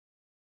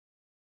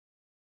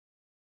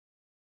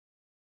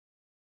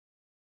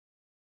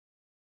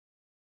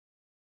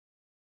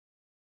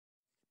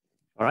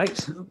All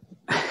right.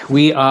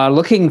 We are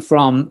looking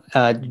from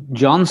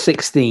John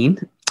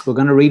 16. We're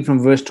going to read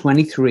from verse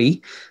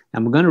 23,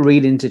 and we're going to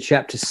read into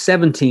chapter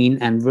 17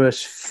 and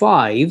verse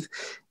 5.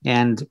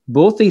 And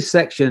both these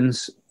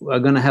sections are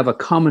going to have a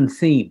common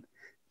theme.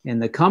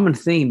 And the common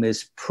theme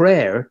is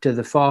prayer to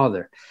the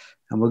Father.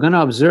 And we're going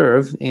to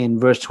observe in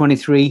verse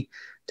 23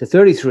 to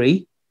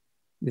 33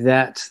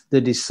 that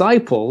the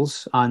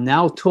disciples are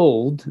now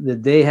told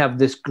that they have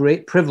this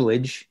great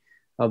privilege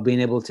of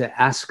being able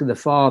to ask the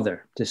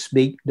Father, to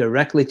speak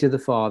directly to the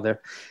Father.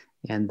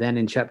 And then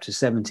in chapter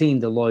 17,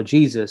 the Lord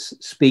Jesus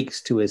speaks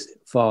to his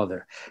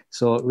Father.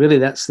 So really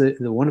that's the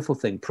wonderful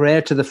thing.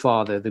 Prayer to the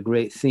Father, the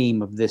great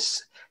theme of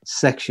this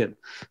section.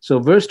 So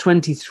verse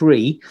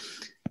 23,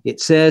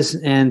 it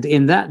says, "And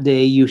in that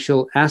day you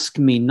shall ask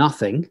me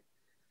nothing.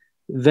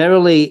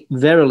 Verily,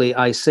 verily,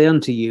 I say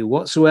unto you,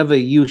 whatsoever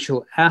you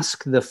shall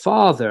ask the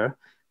Father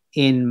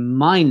in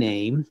my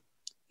name,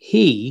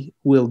 he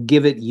will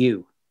give it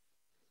you.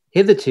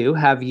 Hitherto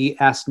have ye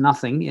asked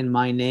nothing in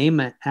my name.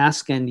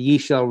 Ask and ye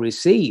shall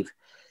receive,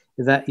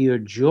 that your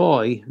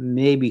joy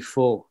may be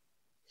full.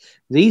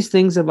 These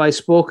things have I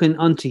spoken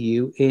unto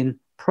you in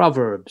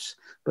Proverbs.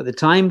 But the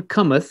time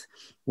cometh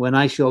when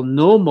I shall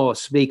no more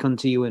speak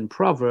unto you in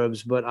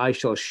Proverbs, but I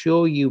shall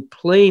show you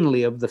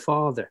plainly of the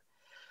Father.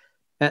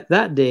 At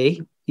that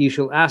day you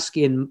shall ask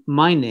in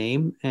my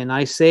name, and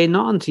I say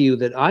not unto you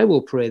that I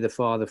will pray the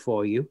Father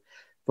for you,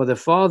 for the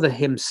Father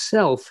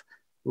himself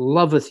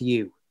loveth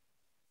you,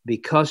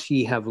 because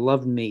ye have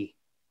loved me,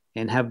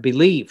 and have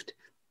believed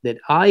that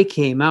I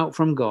came out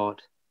from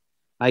God.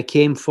 I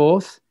came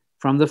forth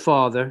from the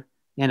Father,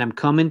 and am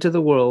come into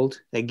the world.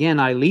 Again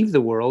I leave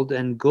the world,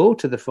 and go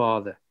to the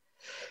Father.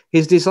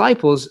 His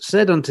disciples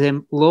said unto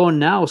him, Lo,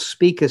 now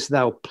speakest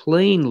thou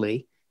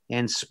plainly,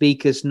 and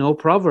speakest no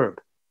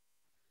proverb.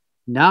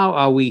 Now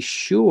are we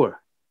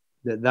sure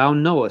that thou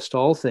knowest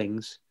all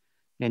things,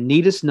 and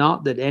needest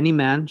not that any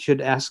man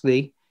should ask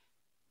thee.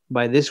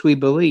 By this we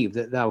believe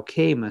that thou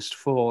camest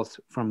forth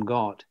from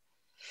God.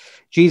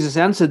 Jesus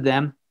answered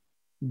them,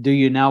 Do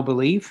you now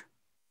believe?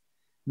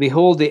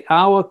 Behold, the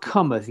hour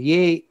cometh,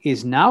 yea,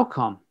 is now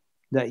come,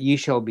 that ye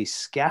shall be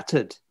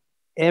scattered,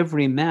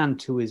 every man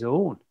to his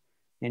own,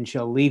 and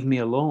shall leave me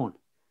alone.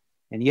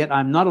 And yet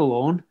I'm not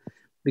alone,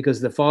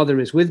 because the Father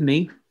is with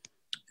me.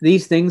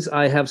 These things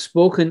I have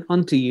spoken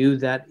unto you,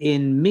 that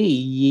in me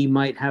ye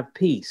might have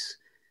peace.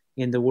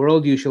 In the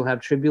world you shall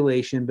have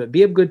tribulation, but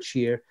be of good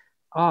cheer.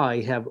 I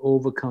have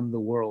overcome the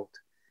world.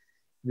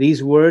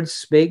 These words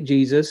spake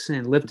Jesus,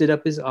 and lifted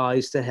up his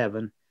eyes to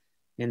heaven,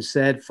 and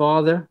said,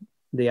 Father,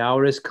 the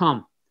hour is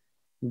come.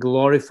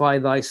 Glorify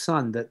thy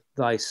Son, that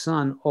thy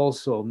Son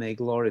also may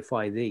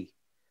glorify thee,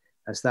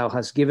 as thou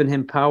hast given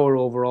him power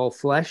over all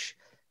flesh,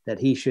 that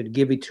he should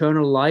give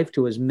eternal life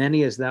to as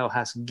many as thou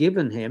hast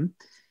given him.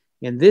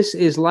 And this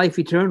is life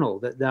eternal,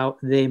 that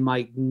they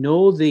might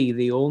know thee,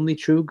 the only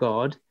true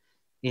God,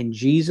 in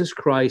Jesus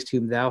Christ,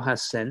 whom thou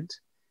hast sent.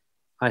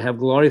 I have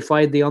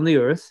glorified thee on the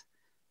earth.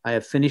 I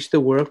have finished the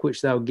work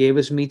which thou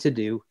gavest me to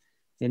do.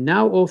 And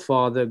now, O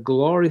Father,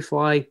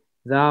 glorify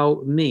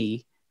thou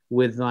me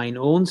with thine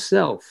own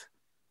self,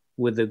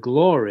 with the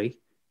glory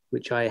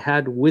which I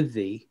had with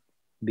thee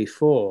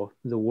before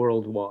the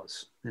world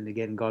was. And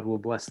again, God will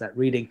bless that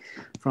reading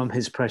from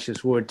his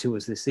precious word to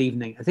us this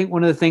evening. I think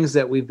one of the things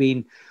that we've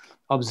been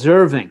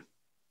observing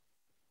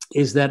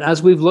is that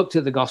as we've looked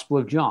at the Gospel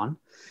of John,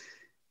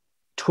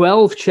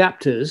 12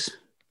 chapters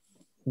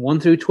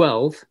 1 through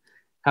 12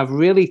 have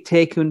really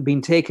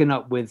been taken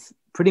up with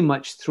pretty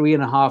much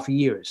 3.5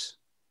 years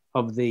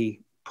of the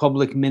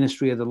public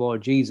ministry of the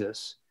Lord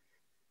Jesus.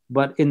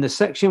 But in the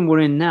section we're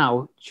in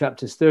now,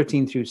 chapters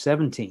 13 through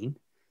 17,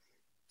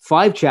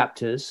 5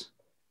 chapters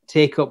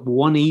take up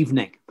one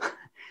evening.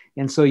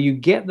 And so you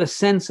get the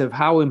sense of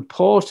how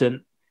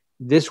important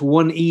this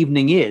one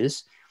evening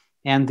is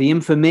and the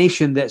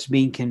information that's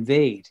being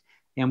conveyed.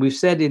 And we've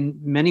said in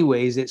many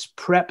ways it's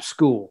prep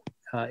school.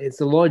 It's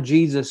the Lord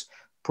Jesus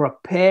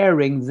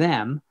preparing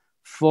them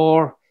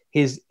for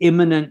his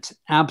imminent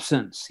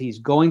absence. He's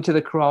going to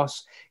the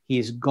cross.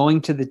 He's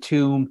going to the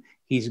tomb.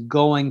 He's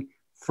going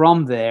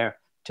from there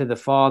to the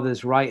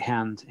Father's right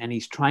hand. And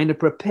he's trying to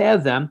prepare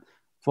them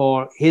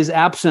for his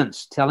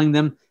absence, telling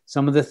them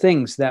some of the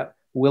things that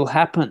will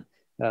happen.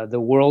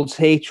 The world's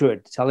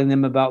hatred, telling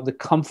them about the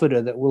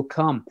Comforter that will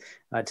come,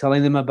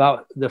 telling them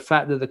about the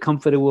fact that the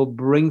Comforter will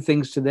bring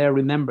things to their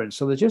remembrance.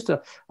 So there's just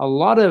a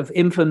lot of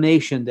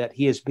information that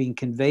he has been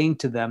conveying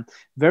to them,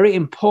 very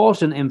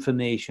important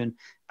information,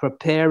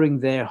 preparing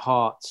their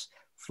hearts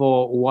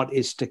for what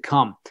is to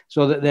come,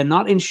 so that they're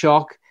not in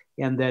shock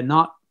and they're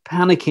not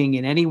panicking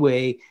in any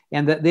way,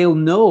 and that they'll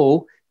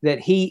know that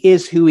he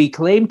is who he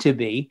claimed to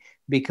be,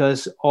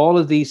 because all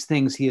of these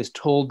things he has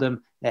told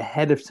them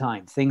ahead of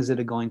time, things that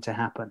are going to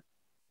happen.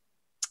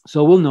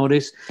 So we'll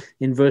notice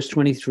in verse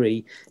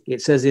 23, it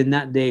says, in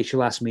that day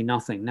shall ask me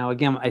nothing. Now,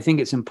 again, I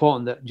think it's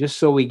important that just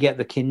so we get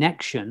the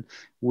connection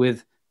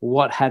with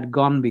what had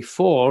gone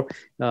before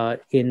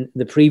in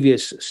the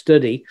previous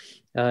study,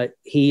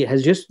 he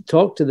has just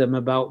talked to them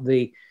about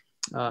the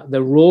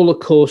the roller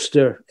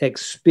coaster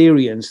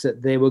experience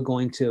that they were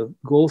going to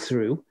go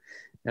through,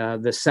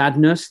 the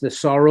sadness, the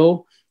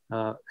sorrow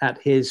at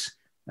his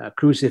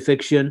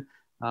crucifixion,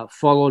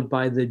 followed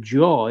by the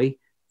joy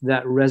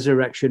that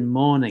resurrection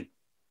morning.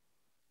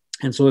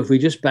 And so if we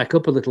just back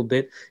up a little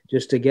bit,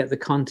 just to get the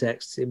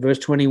context, in verse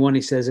 21,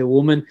 he says, a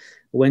woman,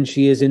 when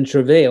she is in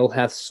travail,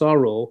 hath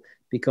sorrow,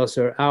 because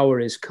her hour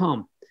is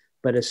come.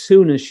 But as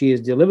soon as she is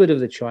delivered of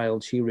the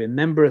child, she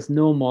remembereth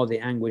no more the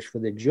anguish for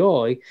the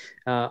joy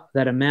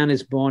that a man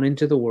is born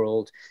into the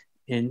world.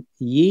 And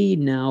ye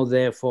now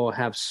therefore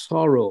have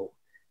sorrow,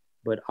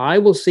 but I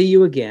will see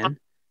you again,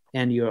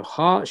 and your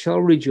heart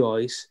shall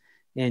rejoice,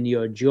 and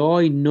your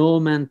joy no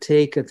man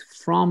taketh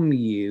from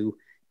you.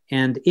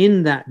 And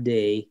in that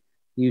day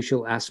you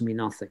shall ask me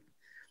nothing.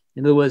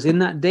 In other words, in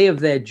that day of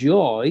their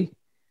joy,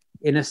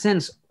 in a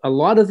sense, a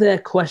lot of their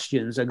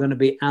questions are going to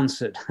be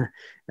answered.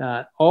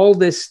 All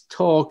this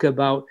talk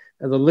about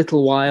the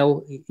little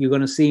while you're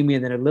going to see me,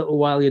 and then a little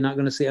while you're not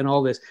going to see, and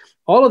all this,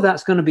 all of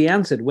that's going to be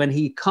answered when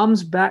he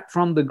comes back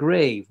from the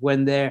grave,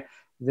 when they're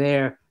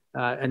there.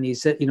 And he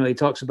said, he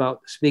talks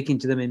about speaking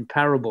to them in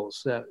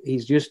parables.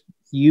 He's just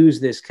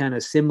used this kind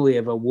of simile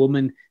of a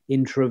woman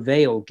in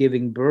travail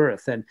giving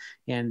birth,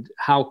 and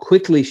how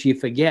quickly she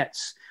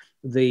forgets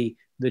the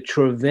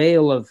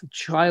travail of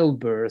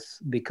childbirth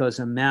because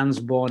a man's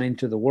born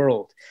into the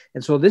world.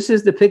 And so this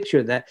is the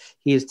picture that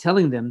he is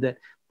telling them,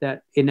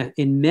 that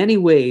in many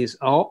ways,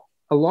 a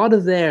lot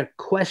of their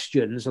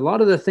questions, a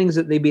lot of the things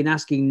that they've been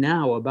asking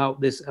now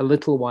about this a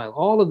little while,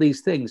 all of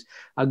these things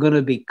are going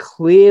to be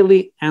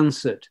clearly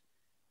answered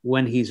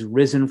when he's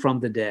risen from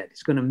the dead.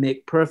 It's going to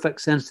make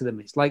perfect sense to them.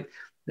 It's like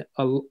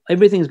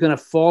everything's going to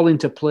fall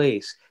into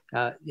place.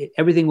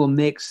 Everything will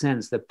make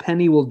sense. The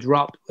penny will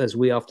drop, as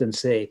we often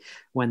say,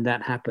 when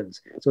that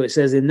happens. So it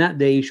says, in that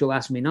day you shall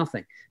ask me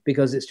nothing,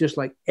 because it's just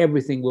like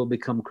everything will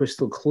become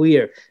crystal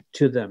clear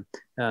to them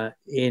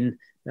in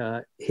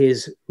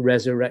his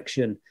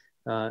resurrection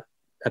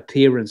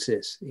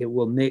appearances. It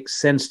will make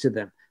sense to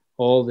them,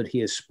 all that he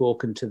has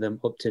spoken to them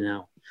up to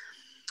now.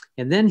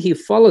 And then he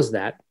follows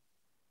that,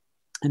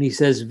 and he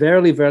says,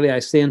 verily, verily, I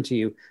say unto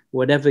you,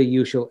 whatever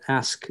you shall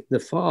ask the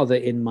Father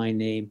in my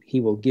name, he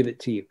will give it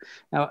to you.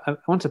 Now, I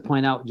want to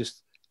point out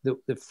just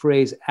the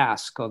phrase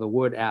ask, or the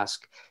word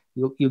ask.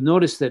 You'll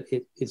notice that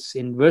it's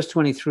in verse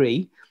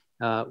 23.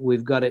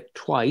 We've got it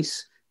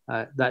twice.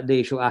 That day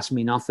you shall ask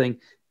me nothing.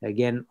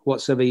 Again,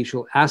 whatsoever you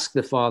shall ask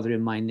the Father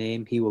in my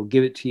name, he will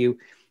give it to you.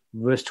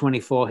 Verse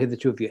 24,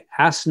 hitherto if you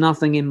ask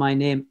nothing in my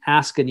name,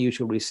 ask and you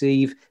shall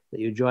receive,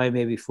 that your joy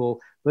may be full.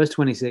 Verse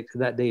 26,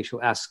 that day you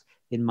shall ask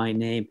in my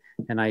name,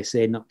 and I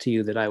say not to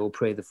you that I will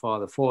pray the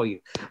Father for you.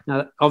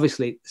 Now,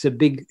 obviously, it's a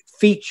big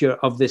feature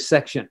of this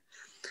section.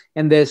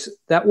 And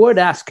that word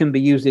ask can be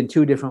used in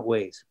two different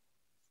ways.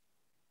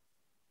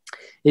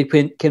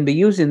 It can be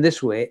used in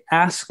this way,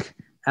 ask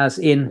as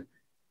in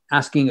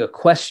asking a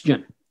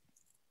question.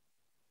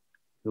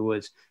 In other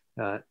words,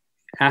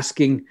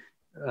 asking,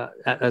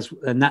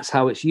 and that's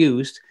how it's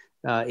used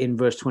in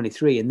verse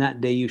 23. In that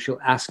day you shall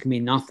ask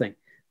me nothing,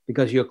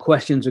 because your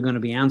questions are going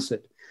to be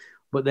answered.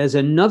 But there's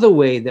another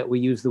way that we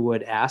use the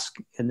word ask,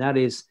 and that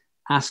is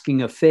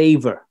asking a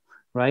favor,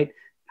 right?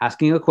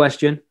 Asking a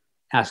question,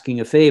 asking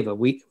a favor.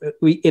 We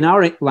in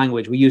our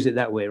language, we use it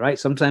that way, right?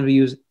 Sometimes we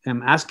use,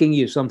 I'm asking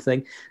you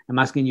something, I'm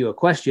asking you a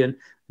question.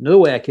 Another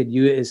way I could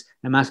use it is,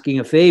 I'm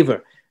asking a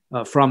favor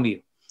from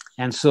you.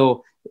 And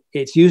so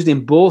it's used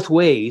in both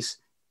ways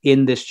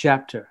in this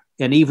chapter.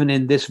 And even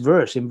in this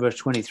verse, in verse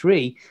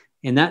 23,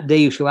 in that day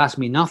you shall ask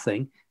me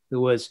nothing. There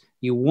was,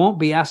 you won't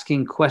be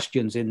asking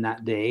questions in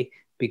that day,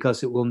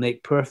 because it will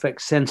make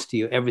perfect sense to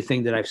you,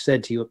 everything that I've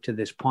said to you up to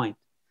this point.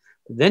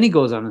 But then he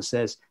goes on and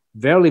says,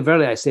 verily,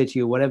 verily, I say to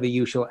you, whatever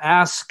you shall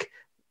ask,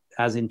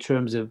 as in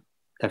terms of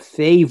a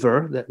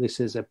favor, that this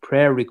is a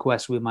prayer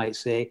request, we might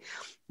say,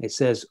 it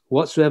says,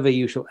 whatsoever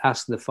you shall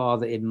ask the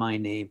Father in my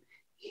name,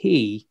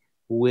 he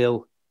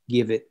will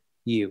give it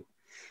you.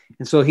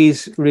 And so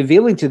he's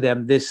revealing to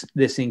them this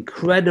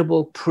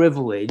incredible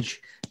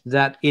privilege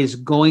that is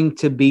going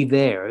to be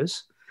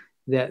theirs,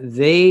 that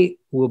they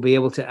will be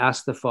able to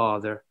ask the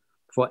Father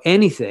for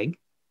anything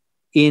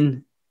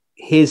in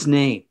his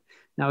name.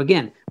 Now,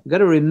 again, we've got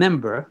to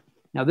remember,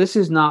 now this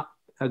is not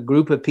a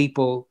group of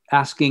people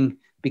asking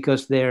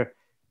because they're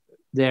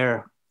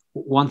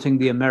wanting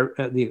the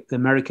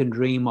American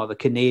dream or the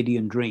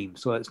Canadian dream.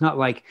 So it's not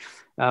like,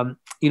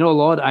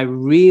 Lord, I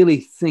really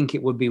think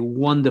it would be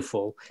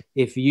wonderful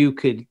if you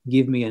could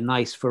give me a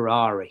nice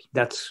Ferrari.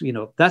 That's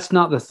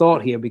not the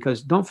thought here,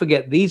 because don't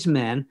forget, these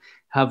men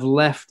have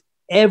left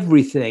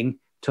everything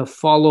to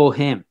follow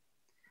him.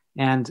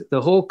 And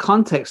the whole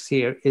context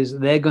here is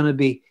they're going to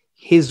be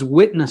his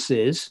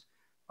witnesses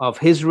of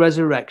his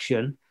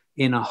resurrection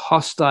in a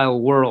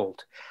hostile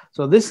world.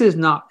 So this is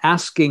not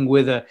asking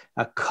with a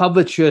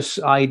covetous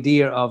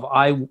idea of,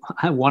 I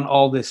want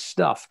all this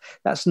stuff.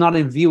 That's not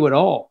in view at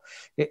all.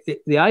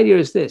 The idea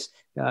is this.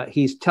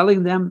 He's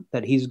telling them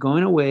that he's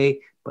going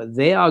away, but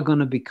they are going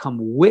to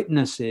become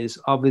witnesses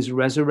of his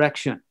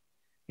resurrection,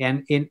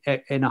 and in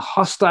a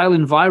hostile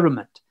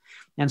environment.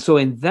 And so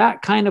in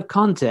that kind of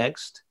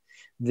context,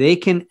 they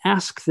can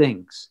ask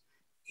things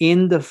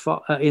in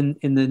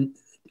the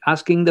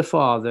asking the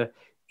Father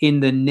in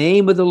the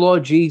name of the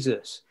Lord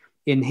Jesus,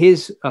 in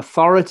his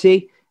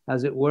authority,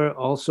 as it were,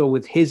 also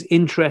with his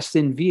interest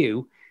in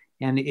view.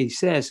 And he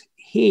says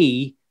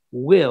he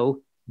will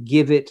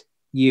give it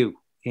you.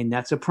 And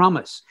that's a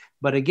promise.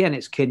 But again,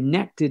 it's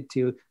connected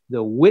to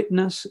the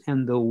witness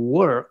and the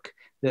work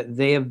that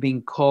they have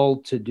been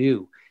called to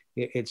do.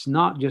 It's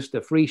not just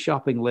a free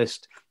shopping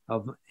list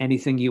of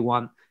anything you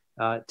want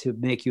to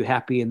make you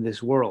happy in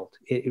this world.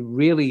 It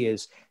really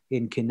is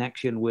in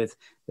connection with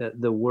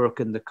the work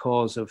and the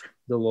cause of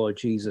the Lord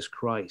Jesus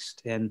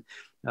Christ. And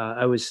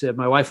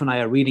my wife and I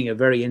are reading a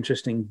very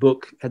interesting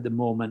book at the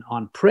moment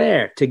on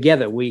prayer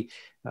together. We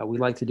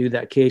like to do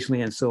that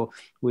occasionally. And so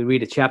we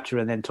read a chapter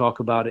and then talk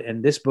about it.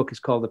 And this book is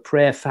called The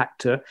Prayer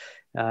Factor.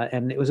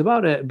 And it was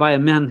by a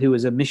man who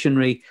was a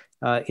missionary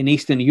in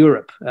Eastern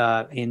Europe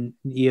in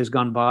years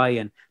gone by,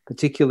 and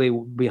particularly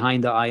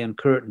behind the Iron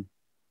Curtain.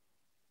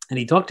 And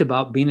he talked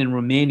about being in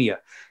Romania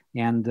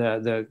and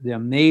the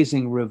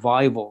amazing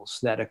revivals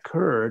that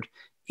occurred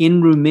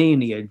in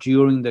Romania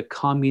during the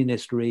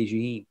communist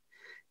regime.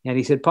 And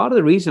he said part of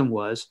the reason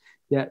was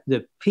that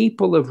the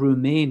people of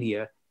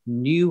Romania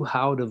knew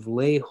how to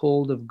lay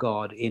hold of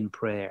God in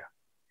prayer.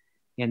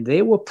 And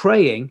they were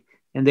praying,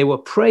 and they were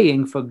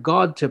praying for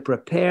God to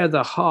prepare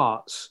the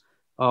hearts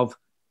of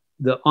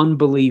the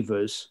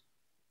unbelievers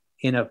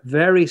in a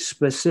very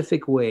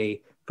specific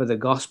way for the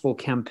gospel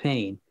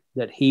campaign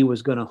that he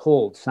was going to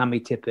hold, Sammy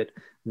Tippett,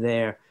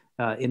 there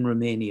in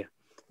Romania.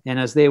 And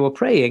as they were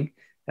praying,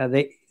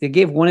 they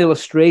gave one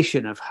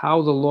illustration of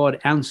how the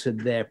Lord answered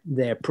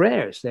their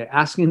prayers. They're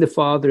asking the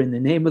Father in the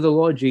name of the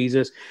Lord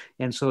Jesus.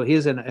 And so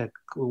here's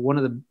one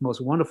of the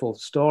most wonderful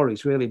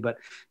stories, really. But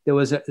there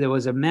was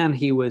a man,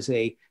 he was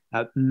a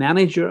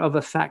manager of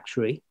a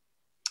factory,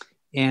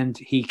 and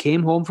he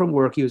came home from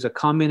work. He was a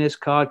communist,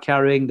 card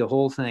carrying, the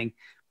whole thing.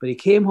 But he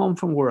came home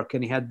from work,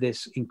 and he had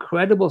this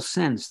incredible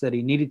sense that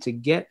he needed to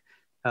get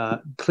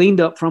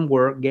cleaned up from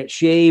work, get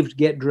shaved,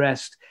 get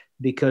dressed,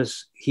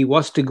 because he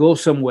was to go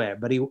somewhere,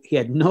 but he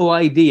had no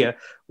idea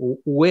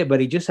where. But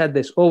he just had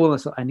this,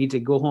 I need to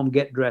go home,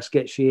 get dressed,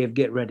 get shaved,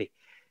 get ready.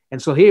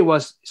 And so here he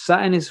was,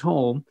 sat in his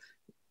home,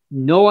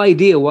 no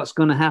idea what's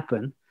going to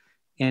happen.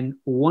 And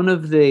one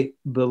of the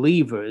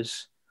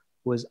believers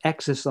was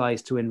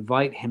exercised to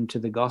invite him to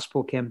the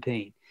gospel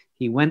campaign.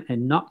 He went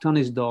and knocked on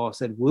his door,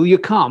 said, "Will you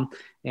come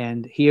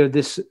and hear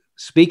this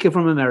speaker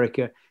from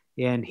America?"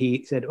 And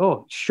he said,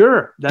 "Oh,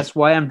 sure. That's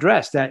why I'm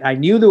dressed. I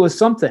knew there was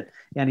something."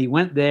 And he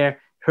went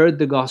there, heard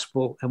the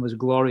gospel, and was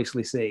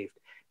gloriously saved.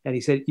 And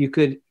he said, you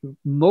could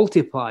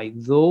multiply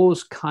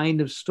those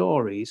kind of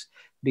stories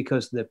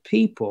because the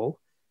people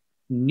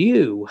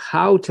knew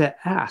how to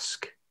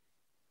ask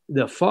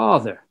the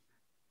Father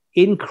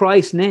in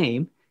Christ's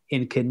name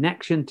in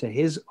connection to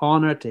his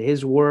honor, to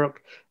his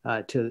work,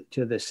 to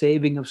the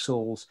saving of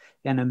souls,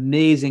 and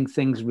amazing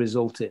things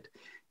resulted.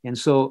 And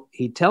so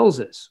he tells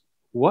us,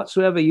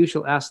 whatsoever you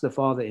shall ask the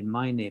Father in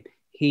my name,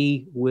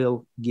 he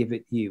will give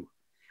it you.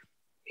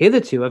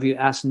 Hitherto have you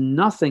asked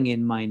nothing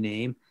in my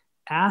name.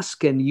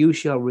 Ask and you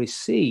shall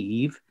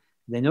receive.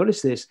 Then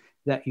notice this,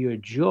 that your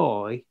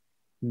joy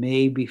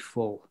may be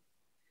full.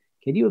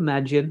 Can you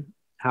imagine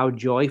how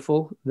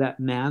joyful that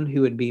man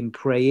who had been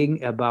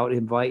praying about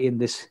inviting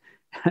this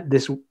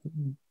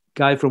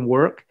guy from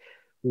work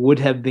would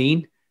have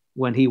been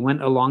when he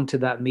went along to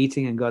that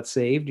meeting and got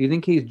saved? Do you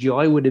think his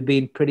joy would have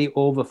been pretty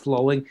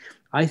overflowing?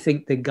 I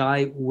think the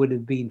guy would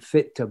have been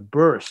fit to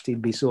burst.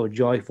 He'd be so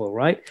joyful,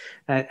 right?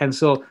 And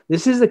so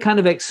this is the kind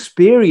of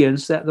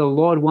experience that the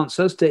Lord wants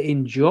us to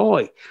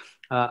enjoy,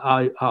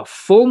 our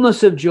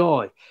fullness of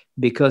joy,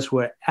 because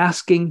we're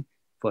asking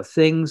for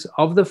things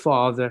of the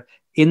Father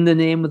in the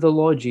name of the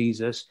Lord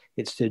Jesus.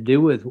 It's to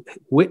do with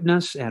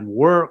witness and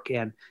work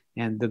and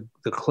the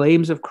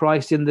claims of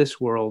Christ in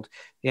this world.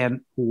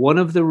 And one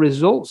of the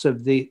results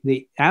of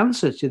the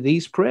answer to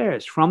these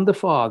prayers from the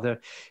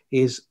Father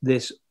is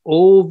this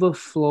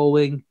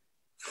overflowing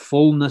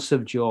fullness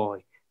of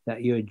joy,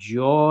 that your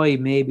joy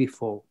may be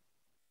full.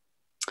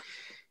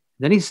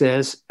 Then he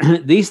says,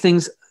 these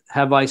things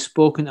have I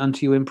spoken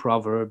unto you in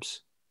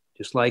Proverbs,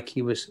 just like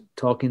he was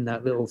talking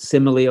that little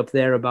simile up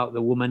there about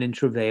the woman in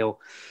travail.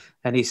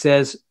 And he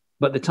says,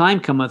 but the time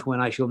cometh when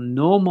I shall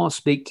no more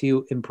speak to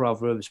you in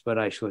Proverbs, but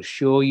I shall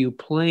show you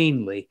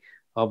plainly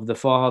of the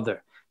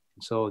Father.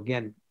 So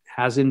again,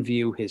 has in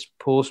view his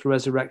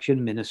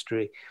post-resurrection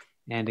ministry.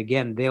 And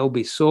again, they'll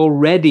be so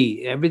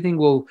ready. Everything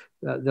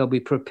they'll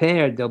be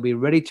prepared. They'll be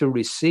ready to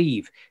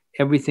receive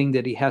everything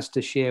that he has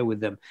to share with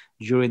them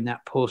during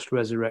that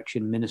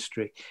post-resurrection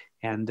ministry.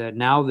 And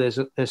now there's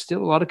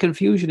still a lot of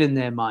confusion in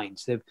their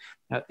minds. They're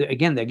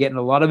getting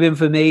a lot of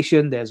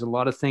information. There's a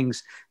lot of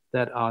things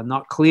that are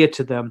not clear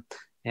to them.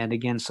 And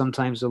again,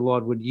 sometimes the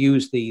Lord would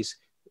use these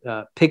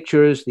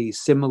pictures, these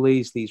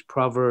similes, these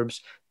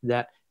proverbs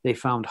that they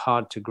found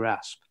hard to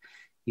grasp.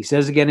 He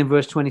says again in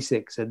verse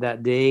 26, at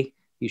that day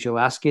you shall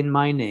ask in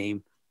my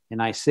name, and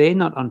I say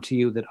not unto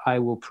you that I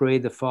will pray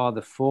the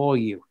Father for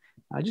you.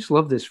 I just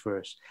love this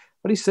verse.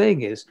 What he's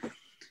saying is,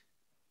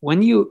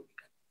 when you,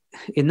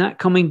 in that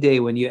coming day,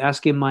 when you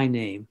ask in my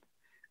name,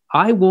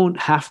 I won't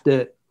have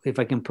to, if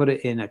I can put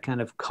it in a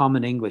kind of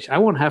common English, I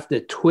won't have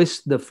to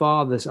twist the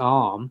Father's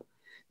arm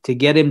to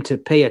get him to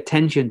pay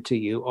attention to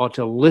you or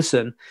to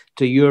listen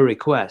to your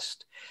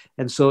request.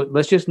 And so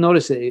let's just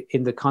notice it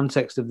in the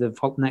context of the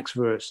next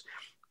verse.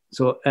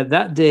 So at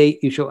that day,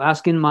 you shall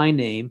ask in my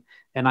name,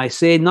 and I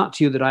say not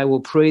to you that I will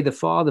pray the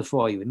Father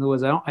for you. In other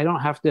words, I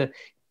don't have to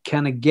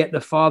kind of get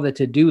the Father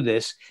to do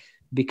this,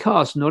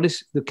 because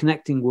notice the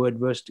connecting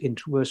word in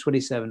verse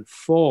 27,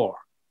 for.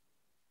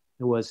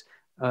 It was,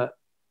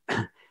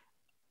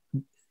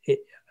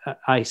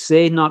 I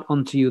say not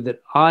unto you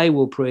that I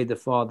will pray the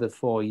Father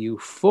for you,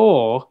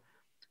 for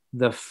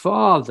the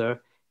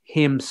Father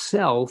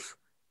himself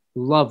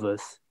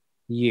loveth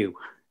you.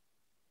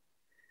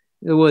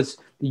 In other words,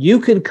 you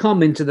can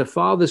come into the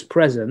Father's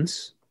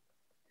presence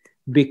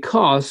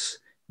because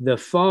the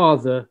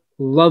Father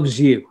loves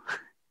you.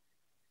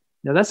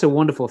 Now, that's a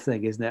wonderful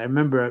thing, isn't it? I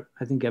remember,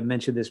 I think I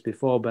mentioned this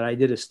before, but I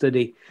did a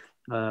study.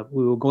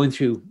 We were going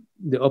through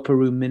the upper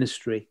room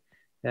ministry.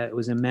 It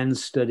was a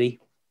men's study.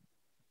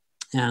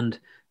 And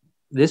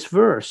this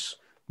verse,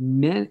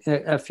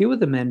 a few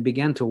of the men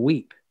began to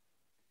weep.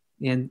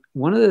 And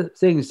one of the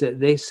things that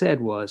they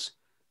said was,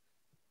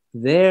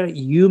 their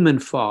human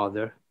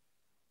father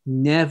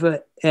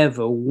never,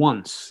 ever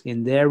once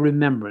in their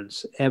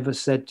remembrance ever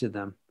said to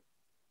them,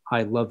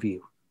 I love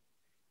you.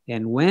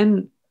 And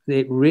when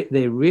they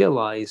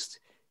realized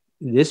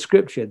this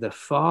scripture, the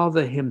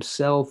Father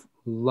himself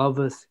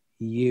loveth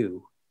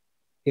you,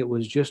 it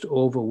was just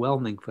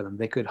overwhelming for them.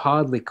 They could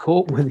hardly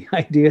cope with the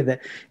idea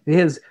that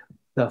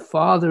the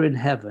Father in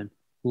heaven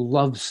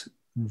loves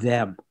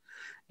them.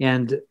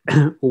 And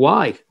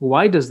why?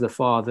 Why does the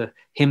Father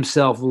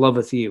himself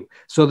loveth you?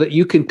 So that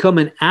you can come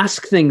and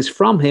ask things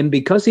from him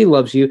because he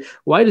loves you.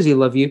 Why does he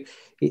love you?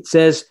 It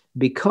says,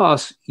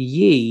 because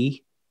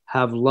ye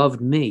have loved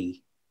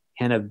me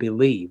and have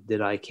believed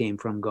that I came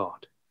from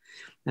God.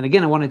 And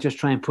again, I want to just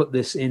try and put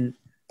this in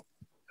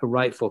a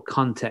rightful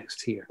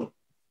context here.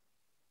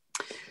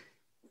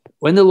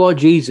 When the Lord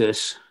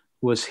Jesus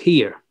was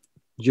here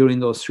during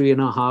those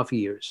 3.5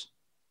 years,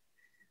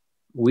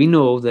 we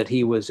know that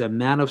he was a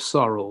man of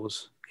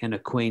sorrows and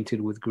acquainted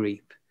with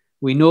grief.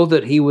 We know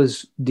that he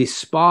was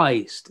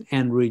despised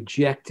and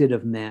rejected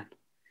of men.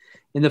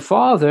 And the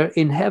Father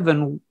in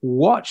heaven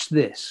watched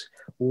this,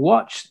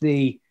 watched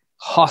the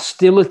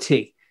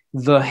hostility,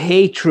 the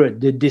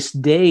hatred, the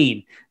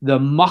disdain, the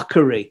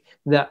mockery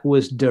that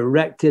was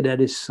directed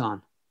at his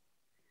Son.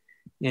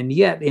 And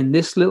yet, in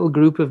this little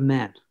group of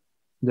men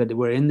that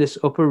were in this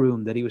upper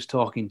room that he was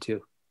talking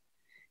to,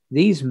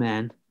 these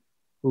men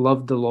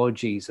loved the Lord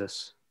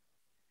Jesus.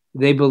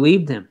 They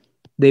believed him.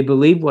 They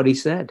believed what he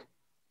said.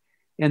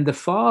 And the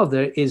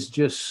Father is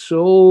just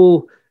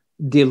so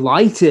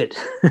delighted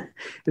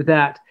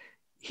that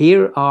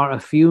here are a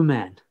few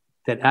men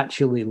that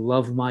actually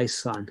love my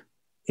Son,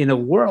 in a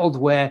world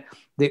where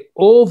the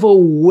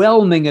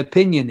overwhelming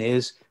opinion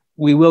is,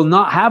 we will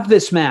not have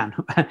this man.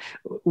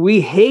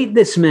 We hate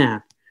this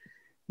man.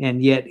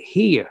 And yet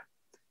here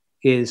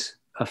is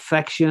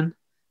affection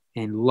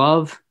and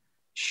love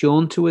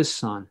shown to his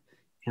Son.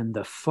 And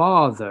the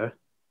Father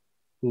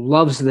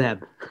loves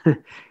them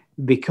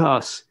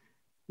because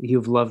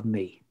you've loved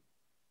me.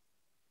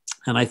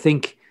 And I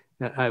think,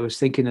 I was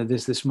thinking of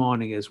this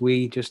morning, as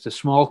we, just a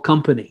small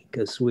company,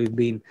 because we've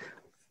been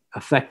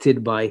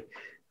affected by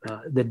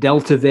the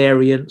Delta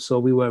variant. So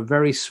we were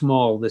very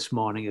small this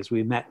morning as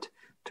we met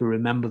to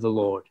remember the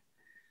Lord.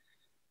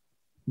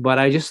 But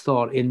I just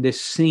thought, in this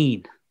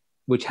scene,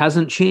 which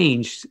hasn't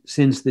changed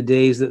since the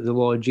days that the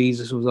Lord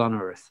Jesus was on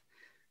earth,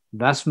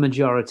 vast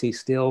majority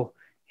still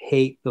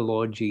hate the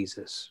Lord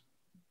Jesus.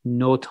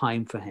 No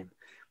time for him.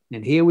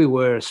 And here we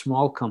were, a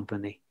small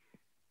company,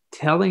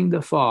 telling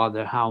the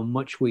Father how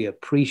much we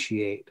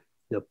appreciate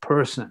the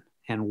person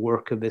and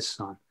work of his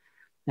Son.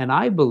 And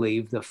I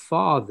believe the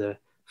Father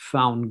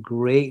found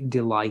great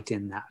delight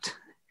in that.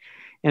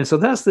 And so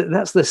that's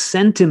the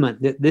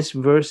sentiment that this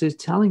verse is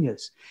telling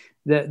us,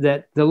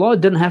 that the Lord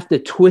doesn't have to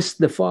twist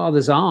the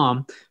Father's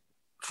arm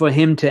for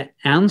him to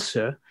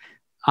answer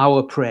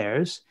our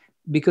prayers,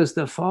 because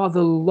the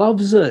Father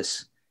loves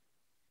us.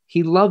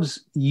 He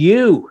loves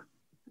you.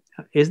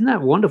 Isn't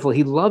that wonderful?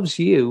 He loves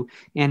you,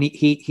 and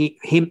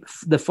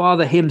the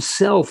Father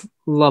himself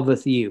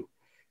loveth you,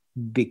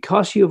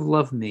 because you have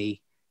loved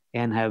me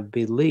and have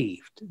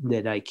believed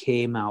that I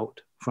came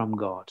out from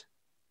God.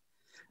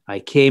 I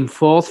came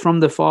forth from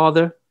the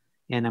Father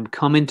and am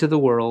come into the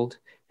world.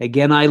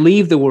 Again, I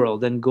leave the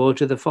world and go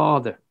to the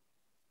Father.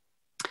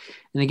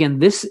 And again,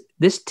 this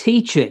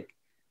teaching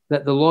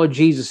that the Lord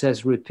Jesus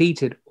has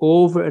repeated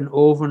over and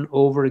over and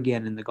over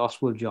again in the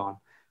Gospel of John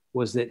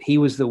was that he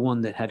was the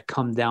one that had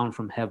come down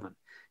from heaven.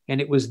 And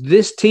it was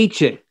this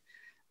teaching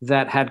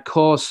that had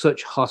caused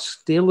such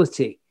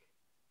hostility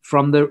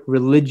from the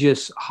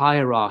religious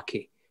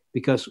hierarchy,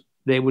 because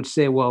they would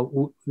say,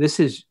 well, this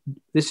is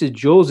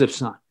Joseph's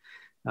son.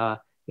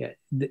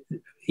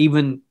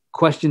 Even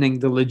questioning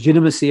the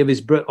legitimacy of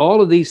his birth.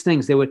 All of these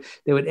things, they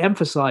would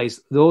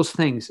emphasize those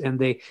things, and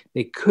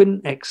they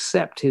couldn't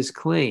accept his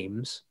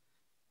claims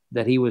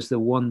that he was the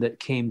one that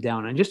came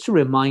down. And just to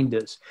remind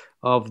us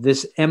of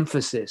this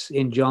emphasis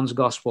in John's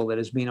gospel that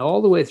has been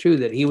all the way through,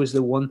 that he was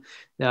the one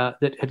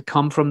that had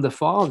come from the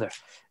Father.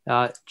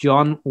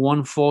 John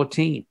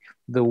 1:14,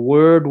 the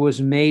Word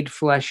was made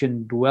flesh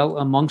and dwelt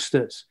amongst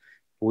us.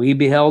 We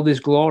beheld his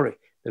glory,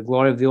 the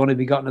glory of the only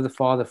begotten of the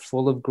Father,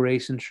 full of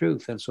grace and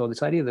truth. And so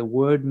this idea of the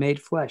Word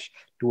made flesh,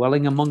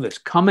 dwelling among us,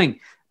 coming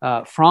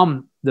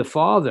from the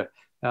Father,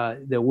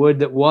 the Word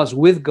that was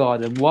with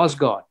God and was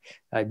God.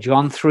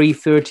 John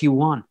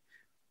 3:31.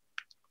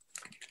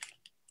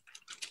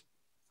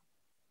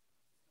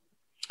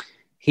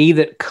 He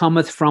that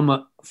cometh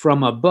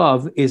from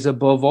above is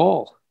above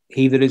all.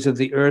 He that is of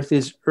the earth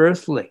is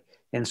earthly,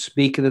 and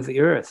speaketh of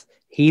the earth.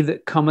 He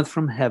that cometh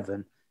from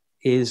heaven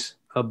is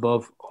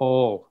above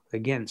all.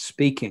 Again,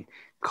 speaking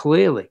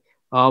clearly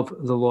of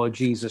the Lord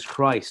Jesus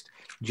Christ.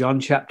 John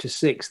chapter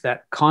 6,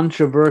 that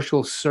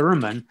controversial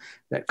sermon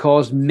that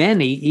caused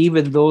many,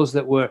 even those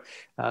that were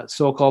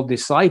so-called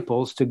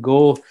disciples, to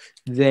go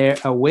their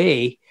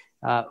away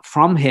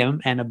from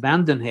him and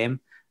abandon him.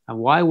 And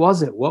why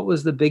was it? What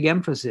was the big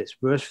emphasis?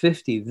 Verse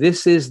 50,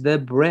 this is the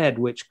bread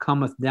which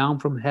cometh down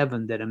from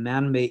heaven, that a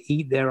man may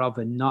eat thereof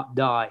and not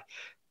die.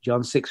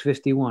 John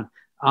 6:51,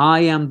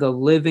 I am the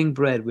living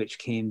bread which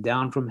came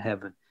down from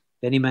heaven.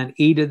 If any man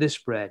eat of this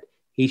bread,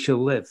 he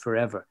shall live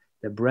forever.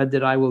 The bread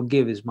that I will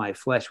give is my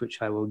flesh,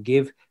 which I will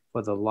give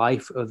for the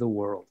life of the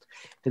world.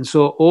 And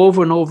so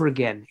over and over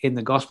again in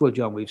the Gospel of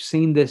John, we've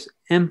seen this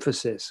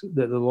emphasis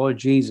that the Lord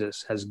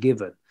Jesus has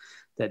given,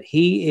 that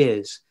he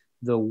is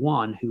the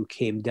one who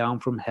came down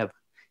from heaven.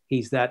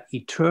 He's that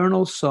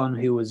eternal Son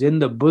who was in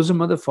the bosom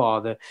of the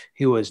Father,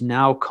 who has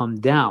now come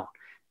down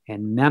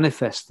and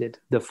manifested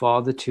the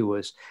Father to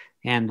us.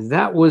 And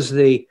that was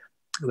the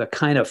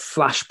kind of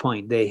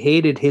flashpoint. They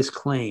hated his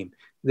claim.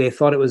 They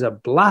thought it was a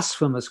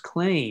blasphemous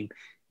claim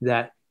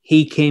that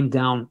he came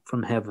down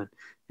from heaven.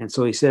 And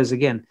so he says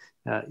again,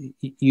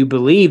 you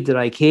believe that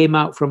I came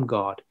out from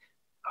God.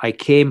 I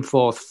came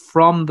forth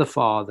from the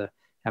Father,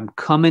 am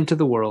come into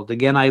the world.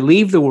 Again, I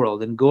leave the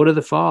world and go to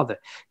the Father.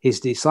 His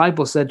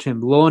disciples said to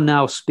him, Lo,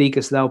 now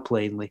speakest thou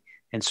plainly,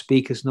 and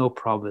speakest no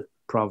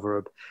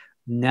proverb.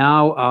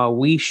 Now are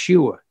we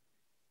sure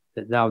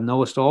that thou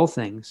knowest all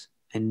things,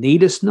 and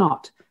needest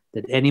not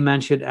that any man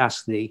should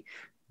ask thee.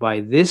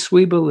 By this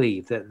we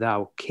believe that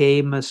thou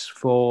camest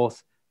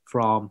forth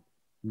from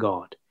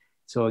God.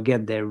 So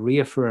again, they're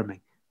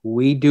reaffirming,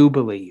 we do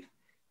believe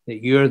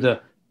that you're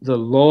the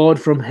Lord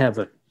from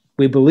heaven.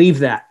 We believe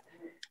that.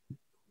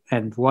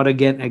 And what,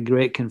 again, a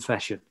great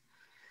confession.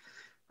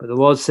 But the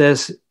Lord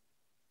says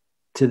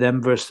to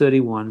them, verse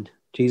 31,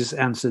 Jesus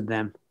answered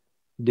them,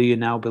 do you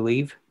now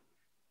believe?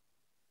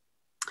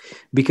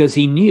 Because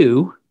he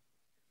knew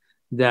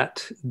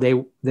that they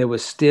were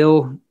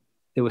still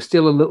a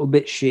little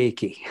bit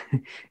shaky,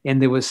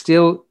 and there was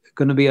still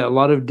going to be a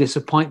lot of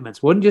disappointments.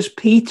 It wasn't just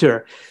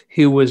Peter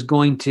who was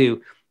going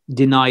to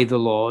deny the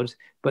Lord,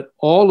 but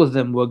all of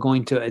them were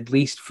going to at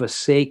least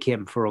forsake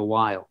him for a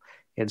while.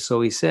 And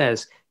so he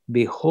says,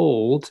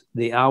 behold,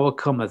 the hour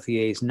cometh,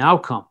 yea, is now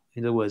come.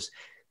 In other words,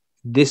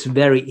 this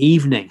very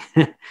evening,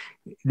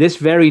 this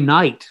very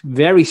night,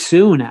 very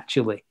soon,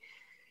 actually.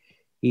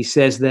 He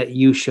says that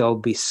you shall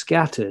be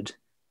scattered,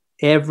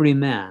 every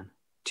man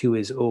to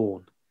his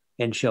own,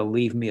 and shall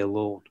leave me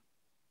alone.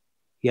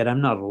 Yet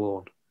I'm not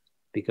alone,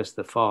 because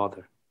the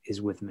Father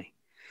is with me.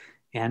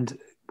 And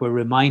we're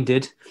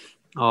reminded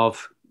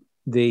of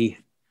the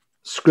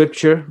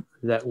scripture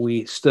that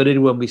we studied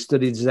when we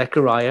studied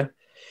Zechariah,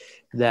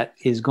 that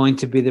is going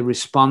to be the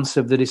response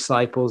of the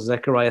disciples.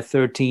 Zechariah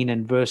 13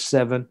 and verse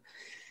 7.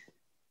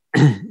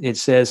 It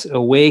says,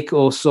 awake,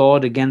 O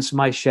sword, against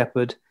my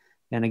shepherd,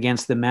 and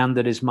against the man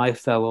that is my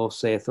fellow,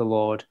 saith the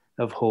Lord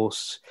of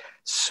hosts.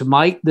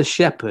 Smite the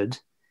shepherd,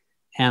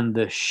 and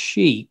the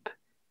sheep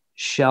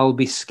shall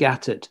be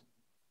scattered,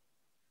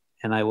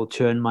 and I will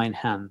turn mine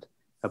hand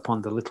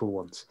upon the little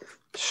ones.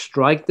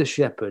 Strike the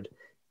shepherd,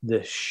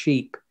 the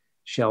sheep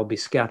shall be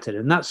scattered.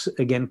 And that's,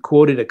 again,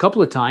 quoted a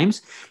couple of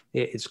times.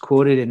 It's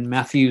quoted in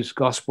Matthew's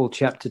Gospel,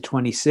 chapter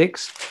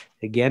 26,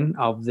 again,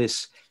 of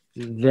this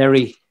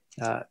very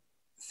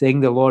thing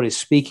the Lord is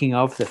speaking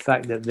of, the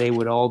fact that they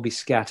would all be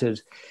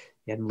scattered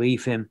and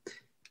leave him.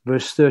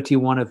 Verse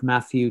 31 of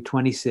Matthew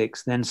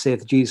 26, then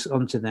saith Jesus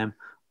unto them,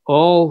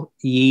 all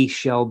ye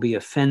shall be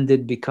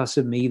offended because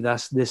of me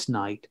thus this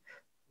night,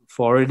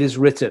 for it is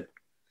written,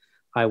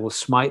 I will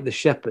smite the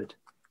shepherd,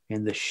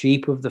 and the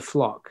sheep of the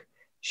flock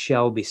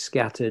shall be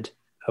scattered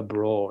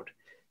abroad.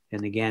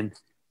 And again,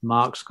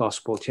 Mark's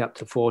Gospel,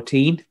 chapter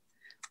 14,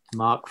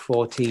 Mark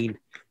 14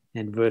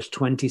 and verse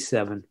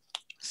 27,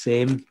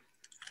 same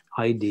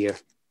idea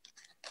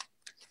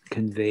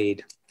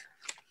conveyed.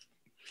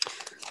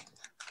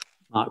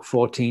 Mark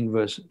 14,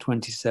 verse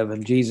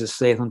 27, Jesus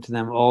saith unto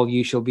them, all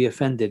you shall be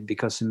offended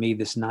because of me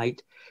this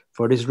night,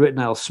 for it is written,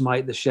 I'll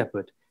smite the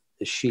shepherd,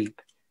 the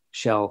sheep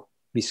shall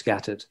be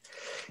scattered.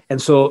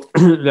 And so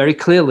very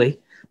clearly,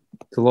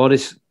 The Lord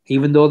is,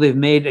 even though they've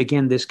made,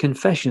 again, this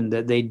confession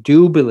that they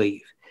do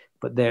believe,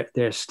 but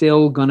there's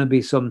still going to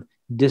be some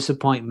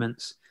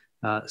disappointments,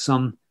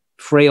 some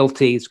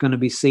frailty is going to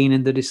be seen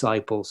in the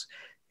disciples.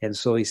 And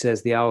so he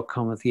says, the hour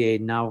cometh, yea,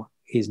 now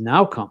is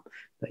now come,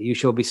 that you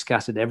shall be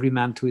scattered, every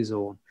man to his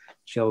own,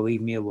 shall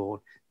leave me alone.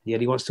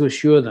 Yet he wants to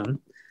assure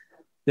them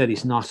that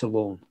he's not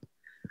alone,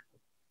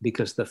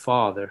 because the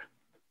Father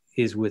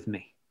is with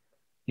me.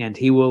 And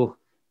he will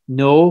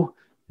know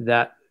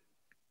that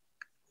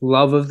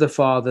love of the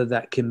Father,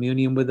 that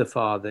communion with the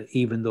Father,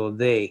 even though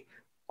they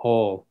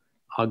all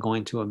are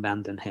going to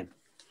abandon him.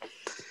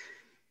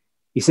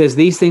 He says,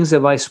 these things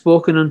have I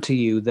spoken unto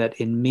you, that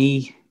in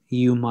me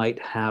you might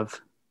have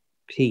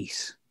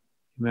peace.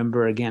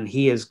 Remember, again,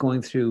 he is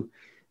going through,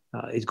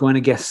 he's going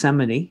to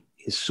Gethsemane.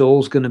 His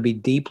soul's going to be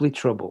deeply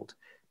troubled.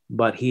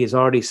 But he has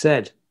already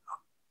said,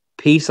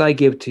 peace I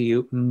give to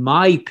you,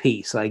 my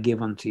peace I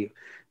give unto you.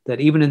 That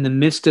even in the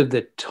midst of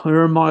the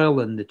turmoil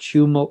and the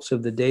tumults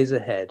of the days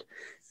ahead,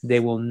 they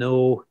will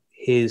know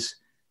his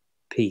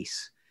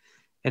peace.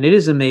 And it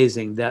is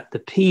amazing that the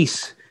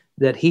peace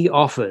that he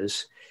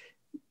offers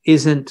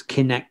isn't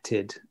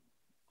connected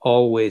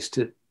always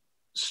to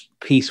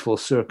peaceful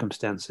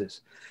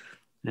circumstances.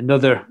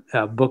 Another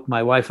book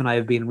my wife and I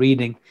have been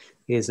reading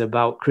is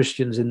about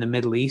Christians in the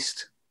Middle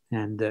East,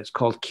 and it's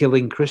called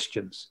Killing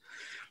Christians.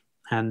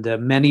 And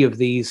many of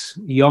these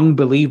young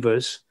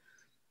believers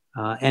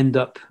end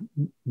up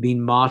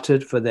being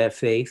martyred for their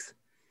faith.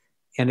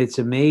 And it's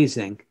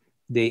amazing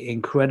the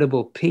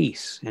incredible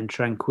peace and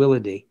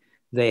tranquility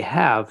they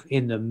have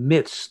in the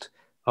midst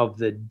of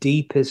the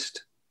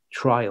deepest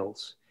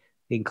trials,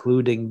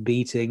 including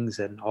beatings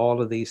and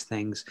all of these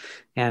things.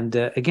 And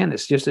again,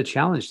 it's just a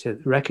challenge to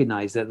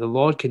recognize that the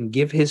Lord can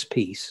give his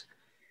peace,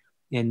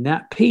 and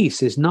that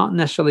peace is not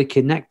necessarily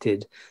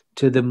connected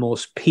to the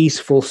most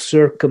peaceful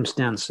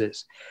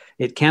circumstances.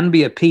 It can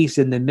be a peace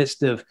in the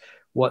midst of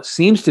what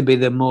seems to be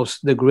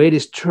the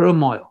greatest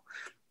turmoil.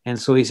 And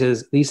so he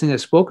says, these things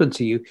I've spoken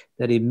to you,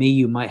 that in me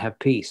you might have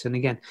peace. And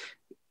again,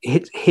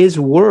 his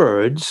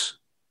words,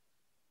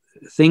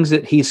 things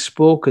that he's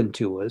spoken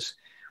to us,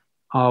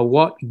 are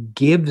what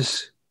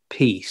gives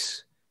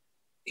peace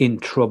in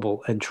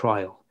trouble and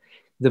trial.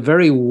 The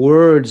very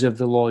words of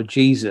the Lord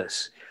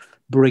Jesus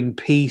bring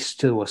peace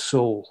to a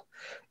soul.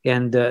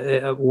 And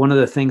one of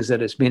the things that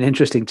has been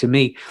interesting to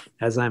me,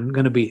 as I'm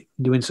going to be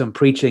doing some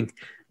preaching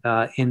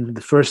in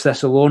the First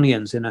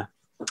Thessalonians at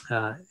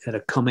a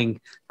coming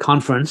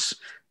conference,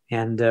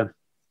 and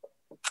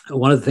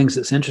one of the things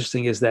that's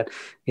interesting is that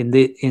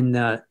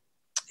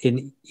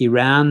in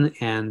Iran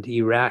and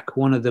Iraq,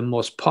 one of the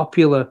most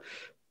popular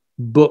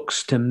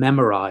books to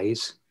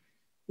memorize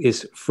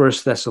is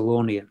First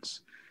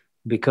Thessalonians,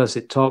 because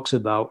it talks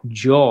about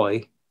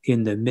joy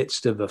in the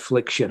midst of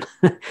affliction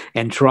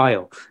and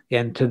trial.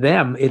 And to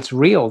them, it's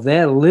real.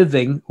 They're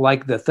living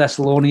like the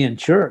Thessalonian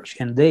church,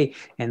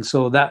 and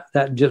so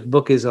that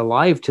book is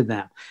alive to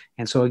them.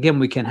 And so again,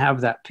 we can have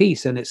that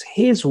peace, and it's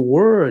his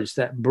words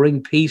that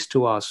bring peace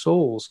to our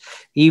souls,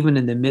 even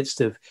in the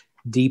midst of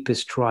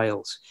deepest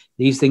trials.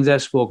 These things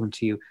I've spoken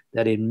to you,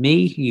 that in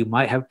me you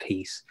might have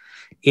peace.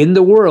 In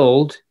the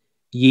world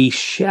ye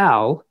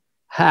shall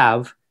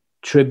have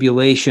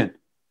tribulation.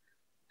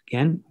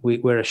 Again,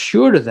 we're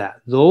assured of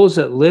that. Those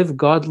that live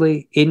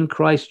godly in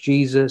Christ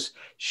Jesus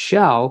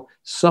shall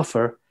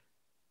suffer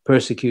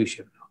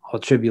persecution or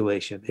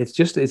tribulation.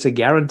 It's a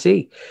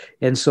guarantee.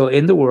 And so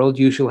in the world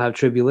you shall have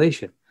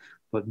tribulation,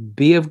 but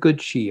be of good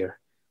cheer.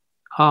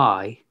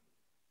 I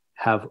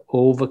have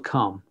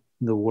overcome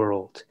the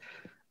world.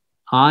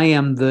 I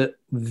am the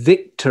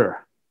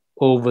victor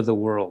over the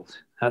world.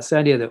 That's the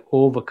idea of the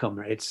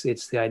overcomer. It's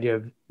the idea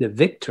of the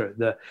victor,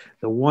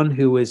 the one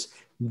who is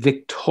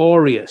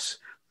victorious.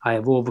 I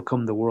have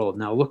overcome the world.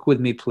 Now look with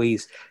me,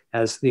 please,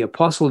 as the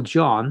Apostle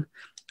John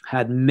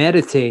had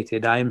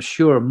meditated, I am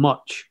sure,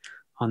 much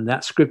on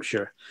that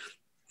scripture.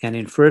 And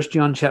in 1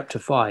 John chapter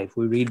 5,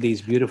 we read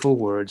these beautiful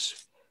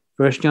words.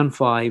 1 John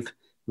 5,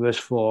 verse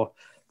 4,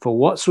 for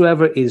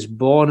whatsoever is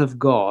born of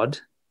God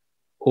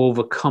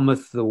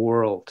overcometh the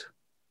world.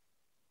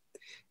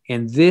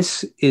 And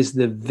this is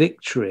the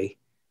victory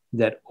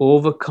that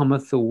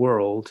overcometh the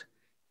world,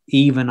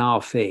 even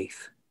our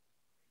faith.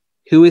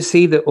 Who is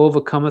he that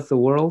overcometh the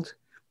world?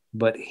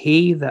 But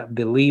he that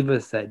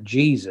believeth that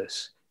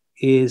Jesus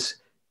is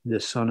the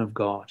Son of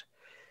God.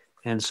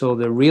 And so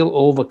the real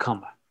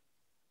overcomer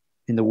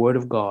in the Word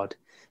of God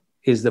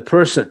is the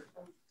person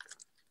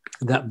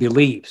that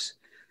believes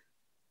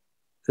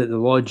that the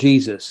Lord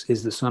Jesus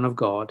is the Son of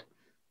God,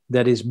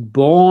 that is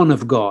born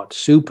of God,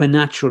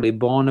 supernaturally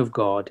born of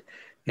God,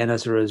 and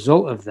as a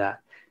result of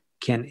that,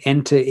 can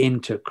enter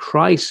into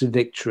Christ's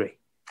victory.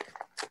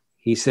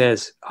 He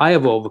says, I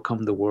have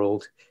overcome the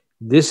world.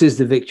 This is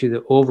the victory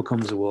that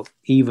overcomes the world,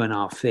 even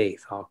our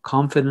faith. Our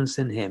confidence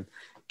in him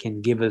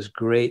can give us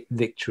great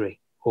victory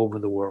over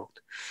the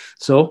world.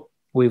 So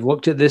we've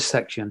looked at this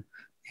section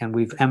and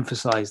we've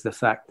emphasized the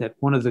fact that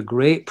one of the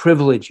great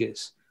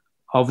privileges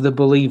of the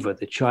believer,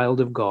 the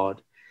child of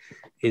God,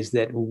 is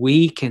that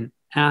we can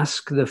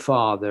ask the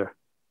Father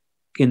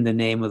in the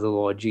name of the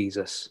Lord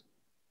Jesus,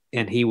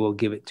 and he will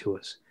give it to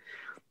us.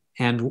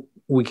 And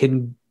we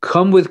can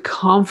come with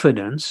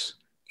confidence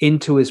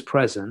into his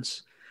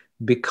presence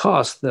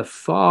because the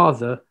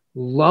Father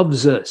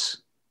loves us.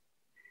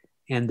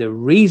 And the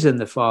reason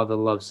the Father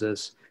loves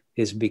us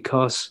is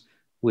because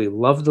we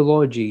love the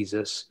Lord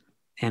Jesus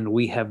and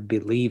we have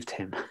believed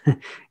him.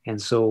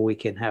 And so we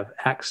can have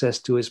access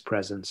to his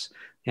presence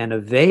and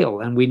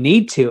avail. And we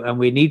need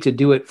to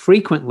do it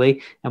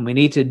frequently, and we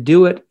need to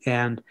do it.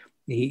 And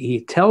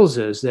he tells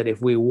us that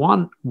if we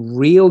want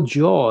real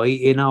joy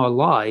in our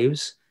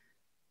lives,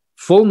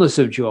 fullness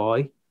of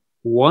joy,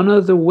 one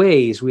of the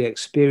ways we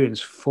experience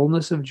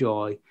fullness of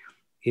joy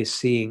is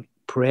seeing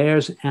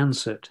prayers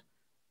answered,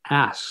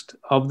 asked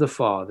of the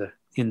Father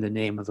in the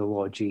name of the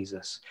Lord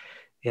Jesus.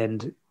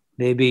 And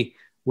maybe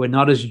we're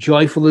not as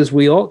joyful as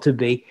we ought to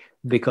be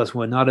because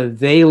we're not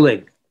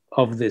availing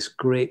of this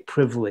great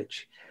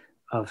privilege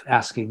of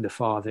asking the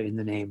Father in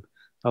the name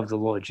of the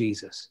Lord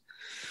Jesus.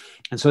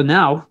 And so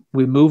now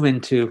we move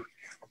into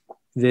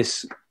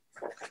this,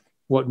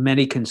 what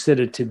many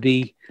consider to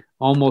be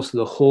almost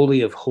the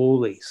Holy of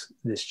Holies,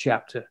 this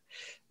chapter,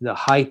 the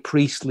high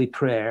priestly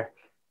prayer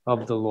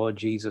of the Lord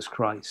Jesus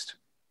Christ.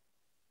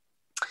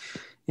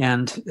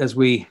 And as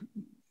we're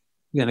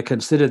going to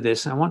consider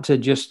this, I want to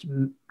just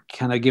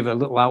kind of give a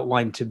little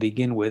outline to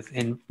begin with.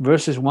 In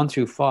verses 1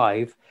 through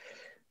 5,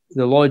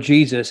 the Lord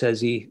Jesus,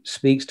 as he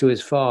speaks to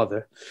his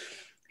Father,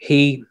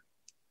 he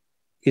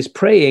is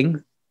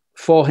praying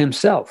for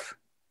himself.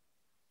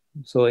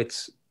 So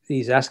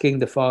he's asking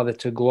the Father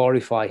to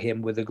glorify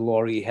him with the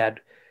glory he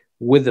had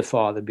with the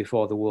Father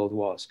before the world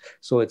was.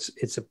 So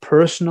it's a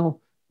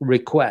personal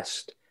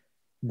request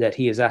that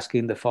he is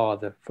asking the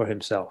Father for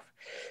himself.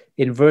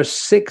 In verse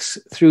 6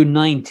 through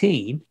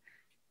 19,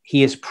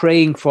 he is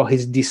praying for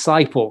his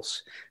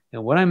disciples.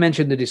 And when I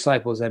mention the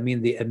disciples, I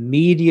mean the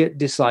immediate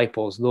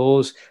disciples,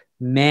 those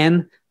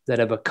men that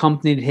have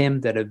accompanied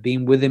him, that have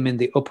been with him in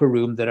the upper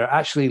room, that are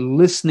actually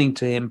listening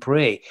to him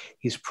pray.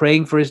 He's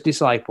praying for his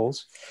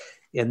disciples.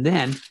 And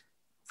then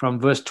from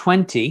verse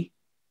 20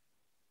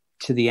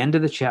 to the end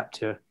of the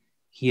chapter,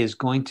 he is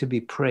going to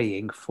be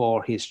praying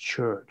for his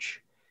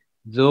church,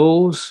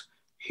 those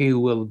who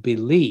will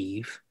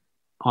believe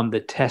on the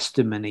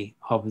testimony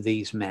of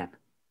these men,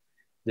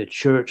 the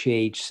church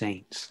age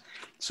saints.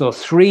 So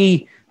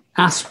 3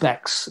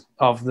 aspects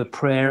of the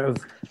prayer of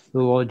the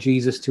Lord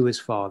Jesus to his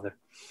Father.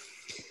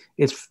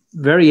 It's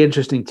very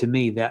interesting to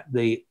me that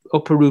the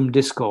upper room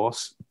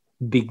discourse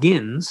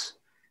begins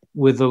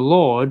with the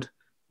Lord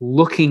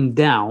looking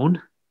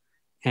down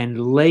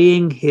and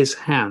laying his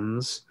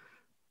hands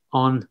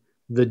on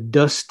the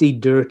dusty,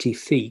 dirty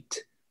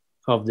feet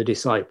of the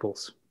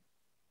disciples.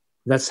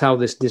 That's how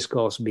this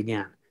discourse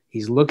began.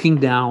 He's looking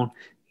down,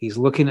 he's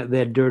looking at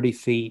their dirty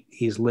feet,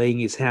 he's laying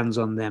his hands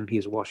on them,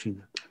 he's washing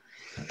them.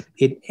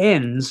 It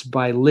ends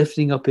by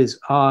lifting up his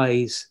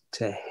eyes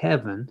to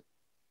heaven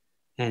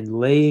and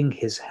laying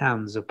his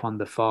hands upon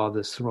the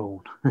Father's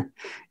throne.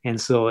 And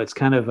so it's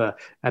kind of an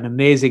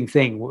amazing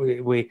thing.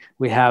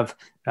 We have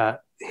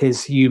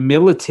his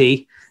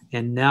humility,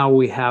 and now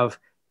we have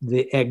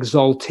the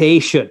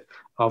exaltation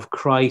of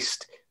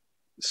Christ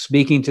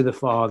speaking to the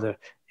Father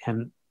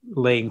and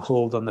laying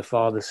hold on the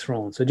Father's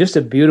throne. So just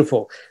a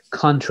beautiful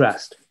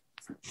contrast.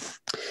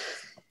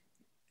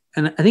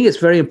 And I think it's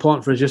very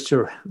important for us just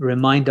to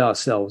remind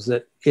ourselves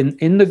that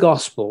in the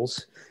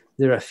Gospels,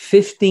 there are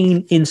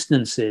 15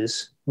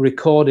 instances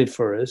recorded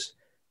for us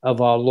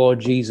of our Lord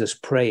Jesus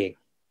praying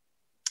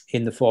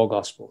in the 4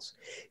 Gospels.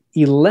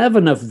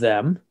 11 of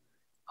them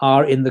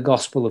are in the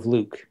Gospel of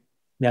Luke.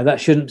 Now,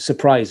 that shouldn't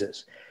surprise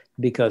us,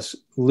 because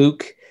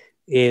Luke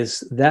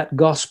is that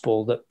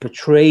gospel that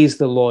portrays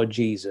the Lord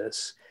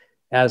Jesus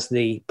as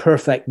the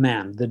perfect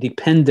man, the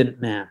dependent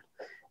man,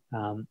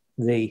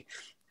 the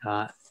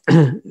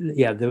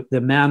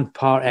man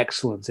par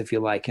excellence, if you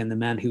like, and the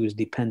man who is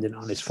dependent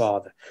on his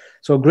Father.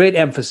 So great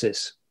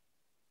emphasis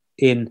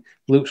in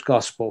Luke's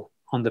gospel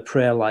on the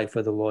prayer life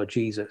of the Lord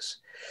Jesus.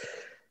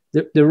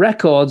 The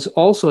records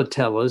also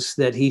tell us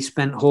that he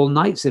spent whole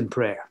nights in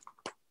prayer.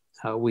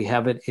 We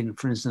have it in,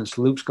 for instance,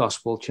 Luke's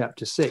gospel,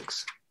 chapter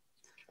 6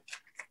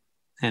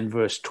 and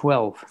verse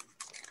 12.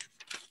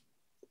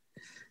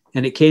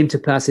 And it came to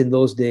pass in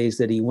those days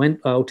that he went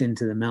out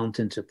into the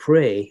mountain to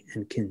pray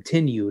and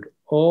continued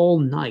all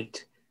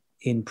night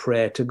in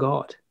prayer to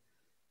God.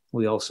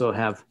 We also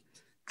have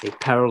a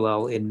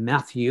parallel in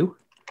Matthew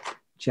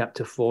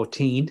chapter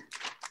 14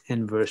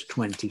 and verse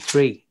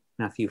 23.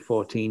 Matthew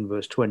 14,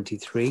 verse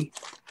 23.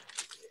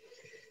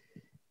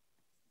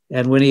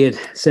 And when he had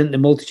sent the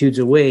multitudes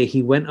away,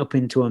 he went up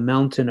into a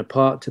mountain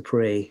apart to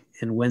pray.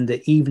 And when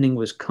the evening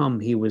was come,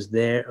 he was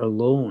there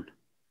alone.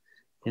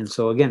 And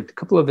so again, a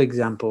couple of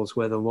examples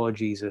where the Lord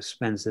Jesus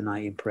spends the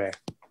night in prayer.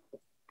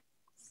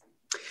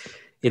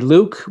 In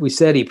Luke, we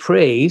said he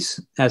prays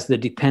as the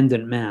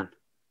dependent man.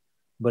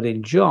 But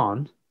in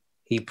John,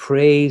 he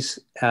prays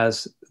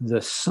as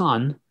the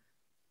Son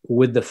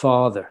with the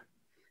Father.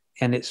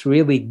 And it's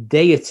really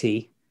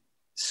deity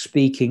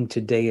speaking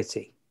to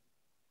deity.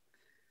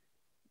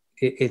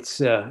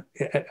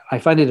 I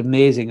find it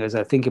amazing as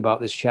I think about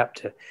this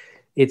chapter.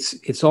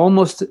 It's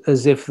almost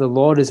as if the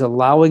Lord is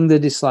allowing the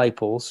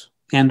disciples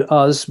and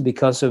us,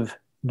 because of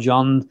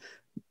John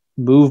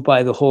moved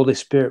by the Holy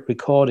Spirit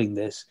recording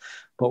this,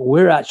 but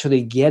we're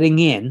actually getting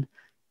in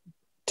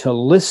to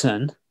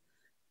listen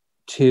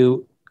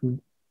to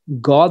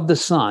God the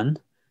Son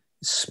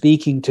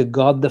speaking to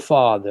God the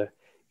Father,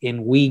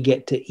 and we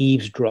get to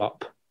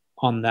eavesdrop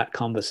on that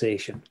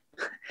conversation.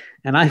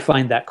 And I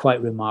find that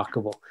quite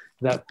remarkable,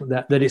 that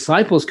the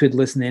disciples could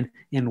listen in,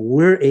 and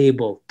we're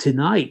able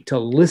tonight to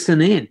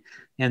listen in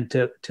and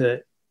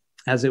to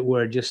as it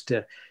were, just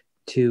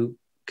to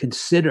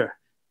consider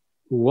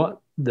what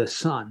the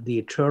Son, the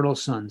eternal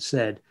Son,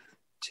 said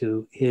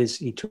to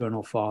his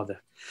eternal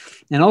Father.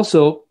 And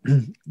also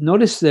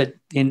notice that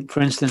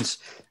for instance,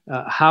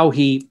 how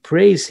he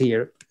prays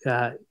here,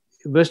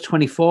 verse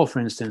 24, for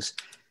instance,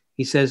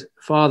 he says,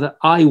 Father,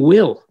 I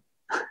will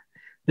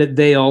that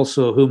they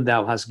also whom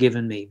thou hast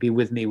given me be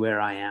with me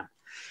where I am.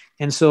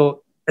 And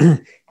so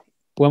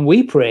when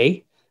we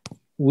pray,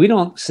 we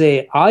don't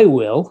say, I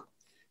will,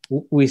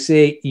 we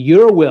say,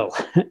 your will,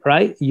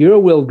 right? Your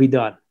will be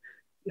done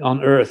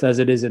on earth as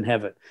it is in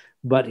heaven.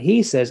 But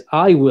he says,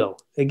 I will,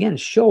 again,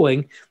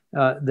 showing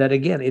that,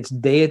 again, it's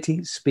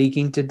deity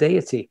speaking to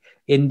deity,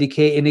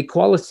 indicate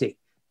inequality,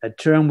 a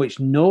term which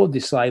no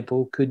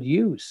disciple could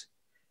use.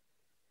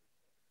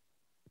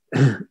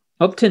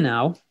 Up to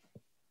now,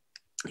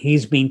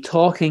 he's been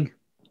talking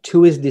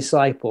to his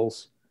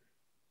disciples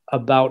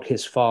about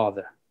his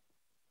Father.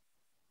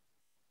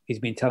 He's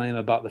been telling them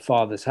about the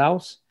Father's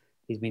house.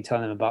 He's been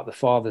telling them about the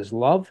Father's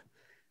love.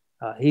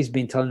 He's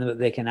been telling them that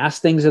they can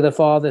ask things of the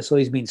Father. So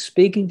he's been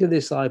speaking to the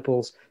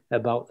disciples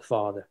about the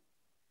Father.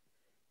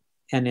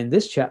 And in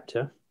this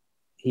chapter,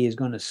 he is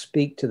going to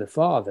speak to the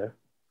Father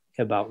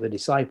about the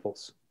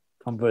disciples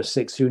from verse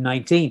 6 through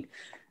 19.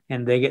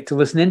 And they get to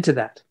listen into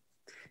that.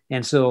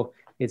 And so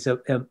it's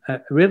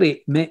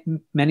really,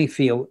 many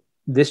feel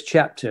this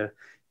chapter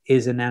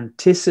is an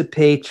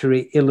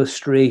anticipatory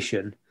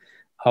illustration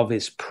of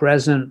his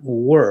present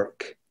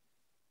work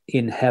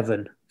in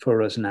heaven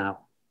for us now.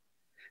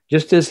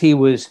 Just as he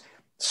was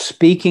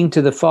speaking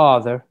to the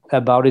Father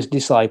about his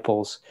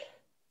disciples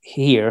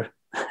here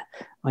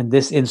in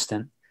this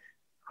instant,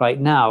 right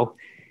now,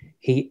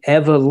 he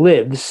ever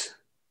lives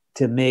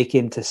to make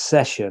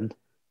intercession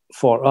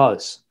for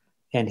us.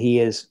 And he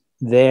is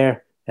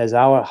there as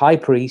our high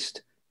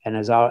priest and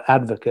as our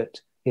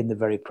advocate in the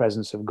very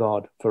presence of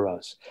God for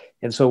us.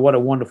 And so what a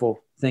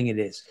wonderful thing it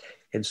is.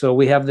 And so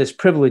we have this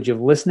privilege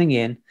of listening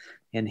in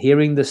and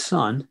hearing the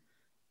Son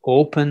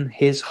open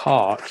his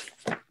heart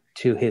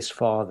to his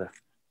Father.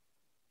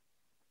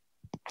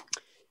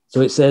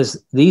 So it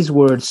says, these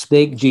words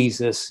spake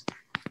Jesus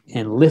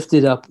and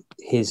lifted up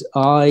his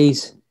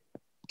eyes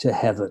to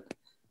heaven.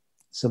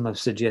 Some have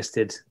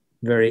suggested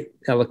very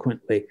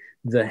eloquently,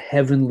 the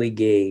heavenly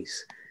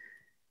gaze.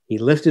 He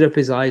lifted up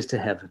his eyes to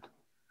heaven.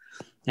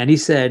 And he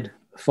said,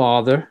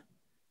 Father,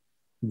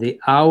 the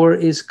hour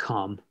is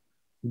come.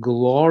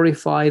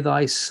 Glorify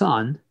thy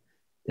Son,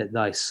 that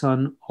thy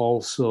Son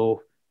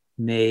also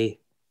may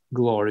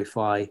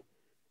glorify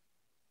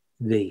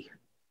thee.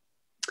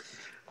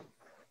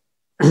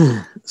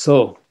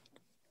 So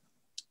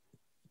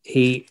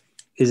he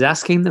is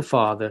asking the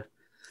Father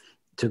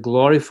to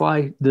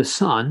glorify the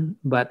Son,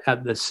 but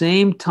at the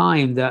same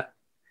time that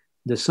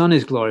the Son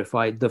is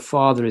glorified, the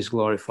Father is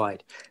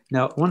glorified.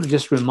 Now, I want to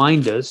just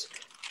remind us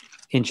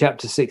in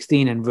chapter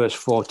 16 and verse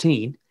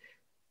 14,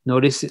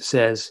 notice it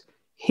says,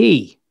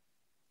 he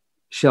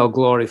shall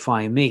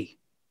glorify me.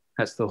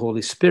 That's the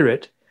Holy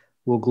Spirit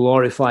will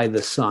glorify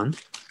the Son.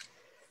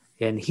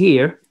 And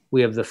here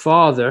we have the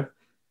Father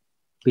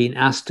being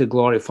asked to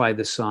glorify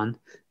the Son,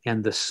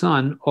 and the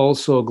Son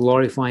also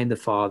glorifying the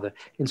Father.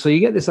 And so you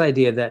get this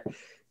idea that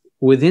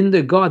within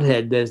the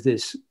Godhead, there's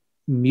this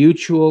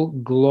mutual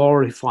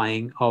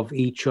glorifying of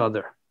each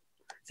other.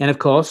 And of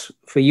course,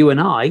 for you and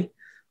I,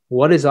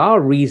 what is our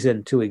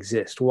reason to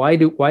exist? Why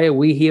are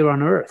we here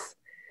on earth?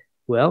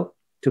 Well,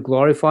 to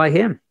glorify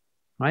him,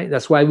 right?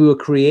 That's why we were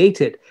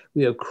created.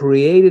 We are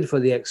created for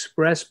the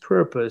express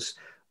purpose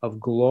of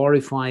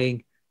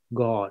glorifying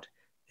God.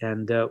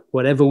 And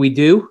whatever we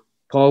do,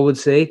 Paul would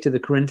say to the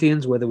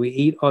Corinthians, whether we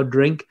eat or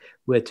drink,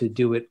 we're to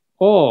do it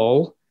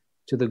all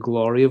to the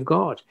glory of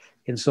God.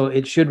 And so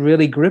it should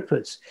really grip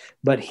us.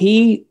 But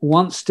he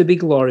wants to be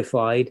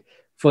glorified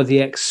for the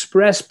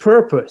express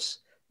purpose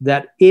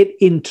that it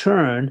in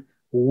turn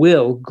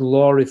will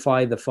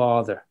glorify the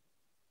Father.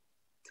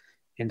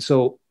 And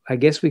so I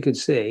guess we could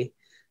say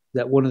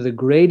that one of the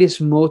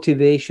greatest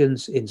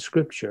motivations in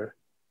Scripture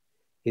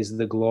is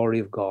the glory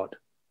of God.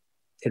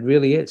 It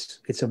really is.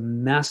 It's a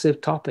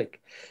massive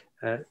topic.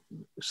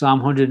 Psalm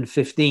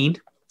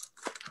 115,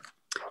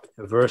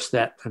 a verse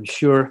that I'm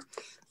sure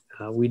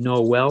we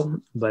know well,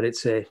 but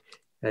it's a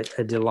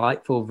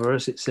delightful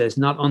verse. It says,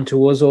 not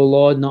unto us, O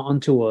Lord, not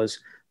unto us,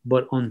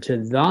 but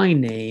unto thy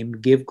name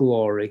give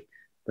glory,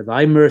 for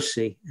thy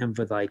mercy and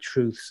for thy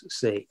truth's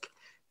sake.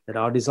 That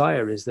our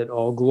desire is that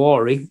all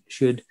glory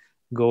should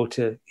go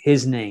to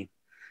his name.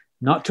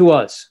 not to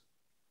us.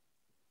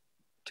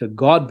 To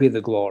God be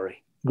the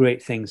glory,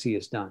 great things he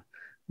has done.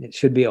 It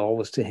should be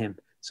always to him.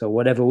 So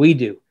whatever we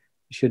do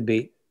should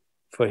be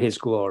for his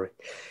glory.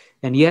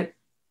 And yet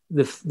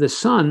the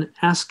Son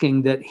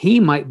asking that he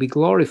might be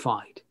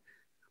glorified.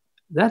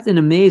 That's an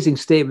amazing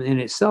statement in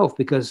itself,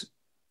 because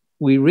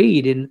we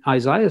read in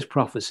Isaiah's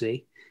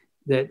prophecy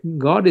that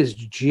God is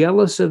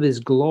jealous of his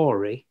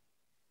glory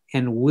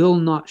and will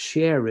not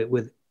share it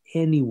with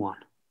anyone.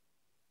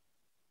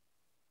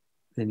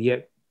 And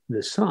yet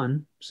the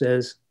Son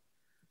says,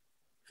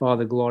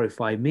 Father,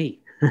 glorify me.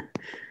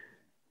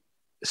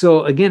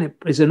 So again,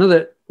 it's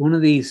another one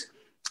of these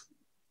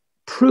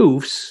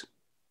proofs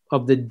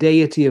of the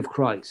deity of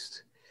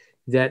Christ,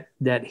 that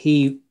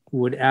he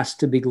would ask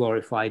to be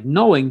glorified,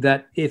 knowing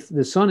that if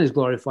the Son is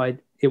glorified,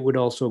 it would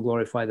also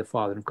glorify the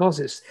Father. And of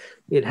course,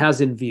 it has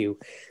in view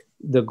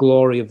the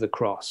glory of the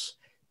cross.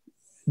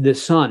 The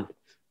Son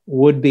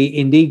would be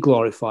indeed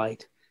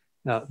glorified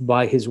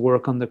by his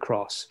work on the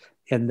cross.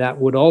 And that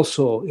would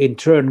also, in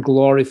turn,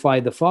 glorify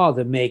the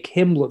Father, make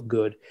him look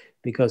good,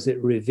 because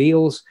it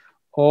reveals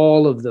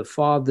all of the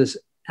Father's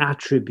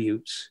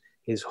attributes,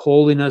 his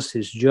holiness,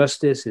 his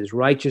justice, his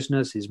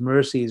righteousness, his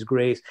mercy, his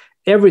grace.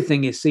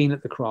 Everything is seen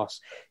at the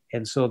cross.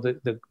 And so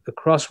the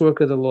cross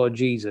work of the Lord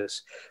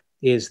Jesus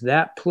is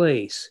that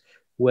place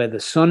where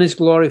the Son is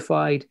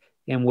glorified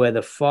and where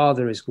the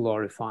Father is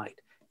glorified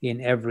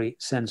in every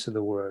sense of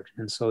the word.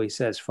 And so he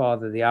says,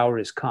 Father, the hour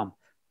is come,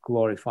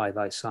 glorify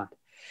thy Son.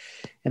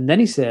 And then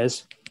he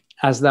says,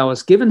 as thou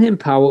hast given him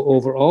power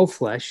over all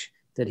flesh,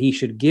 that he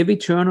should give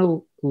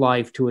eternal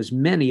life to as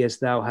many as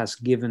thou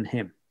hast given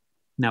him.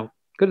 Now,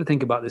 I've got to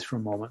think about this for a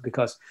moment,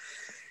 because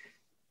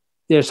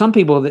there are some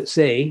people that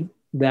say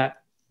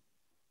that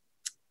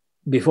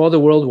before the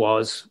world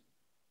was,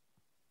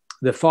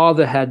 the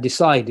Father had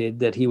decided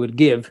that he would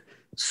give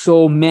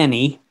so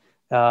many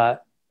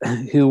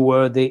who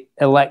were the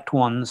elect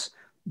ones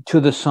to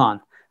the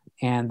Son,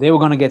 and they were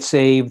going to get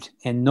saved,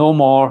 and no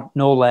more,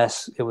 no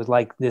less. It was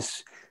like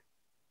this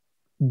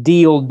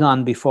deal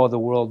done before the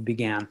world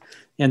began.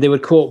 And they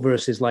would quote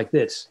verses like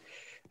this: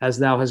 as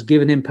thou hast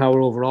given him power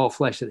over all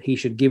flesh, that he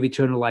should give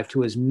eternal life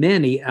to as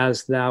many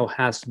as thou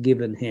hast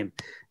given him,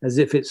 as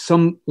if it's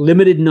some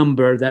limited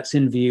number that's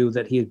in view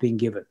that he has been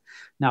given.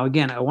 Now,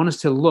 again, I want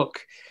us to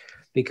look,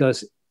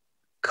 because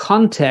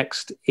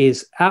context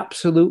is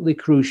absolutely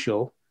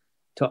crucial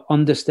to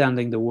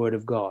understanding the word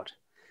of God.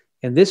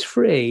 And this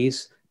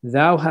phrase,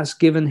 thou hast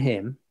given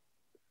him,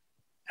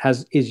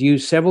 is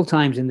used several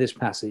times in this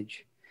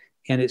passage.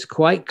 And it's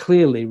quite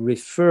clearly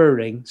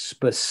referring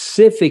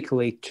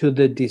specifically to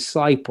the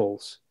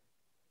disciples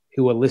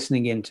who are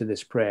listening into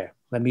this prayer.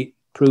 Let me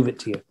prove it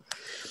to you.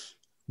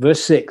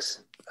 Verse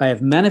 6, I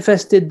have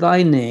manifested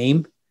thy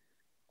name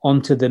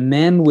unto the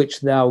men which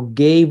thou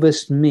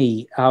gavest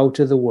me out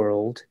of the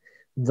world.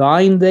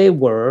 Thine they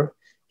were,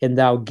 and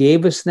thou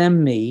gavest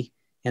them me,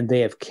 and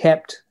they have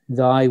kept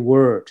thy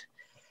word.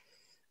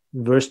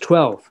 Verse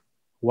 12,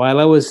 while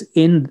I was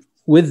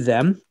with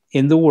them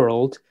in the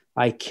world,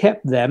 I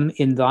kept them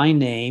in thy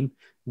name.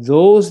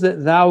 Those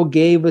that thou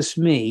gavest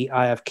me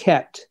I have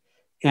kept,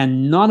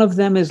 and none of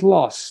them is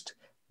lost,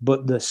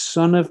 but the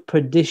son of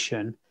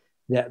perdition,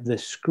 that the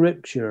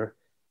scripture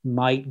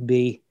might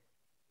be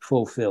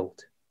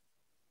fulfilled.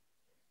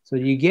 So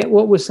you get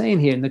what we're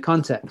saying here in the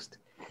context.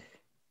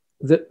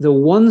 The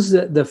ones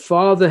that the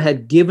Father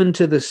had given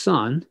to the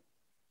Son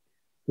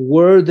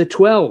were the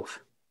 12.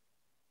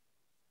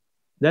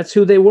 That's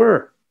who they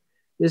were.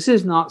 This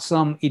is not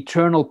some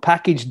eternal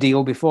package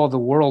deal before the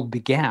world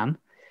began,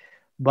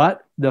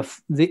 but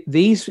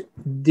these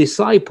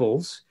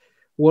disciples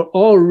were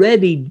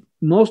already,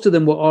 most of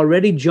them were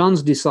already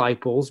John's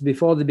disciples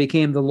before they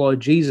became the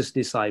Lord Jesus'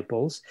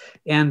 disciples,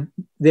 and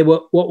they were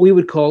what we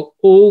would call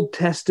Old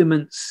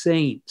Testament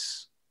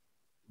saints.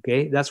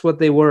 Okay, that's what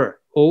they were,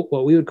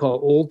 what we would call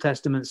Old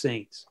Testament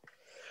saints.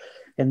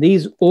 And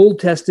these Old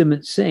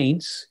Testament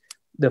saints,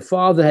 the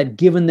Father had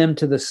given them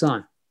to the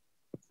Son.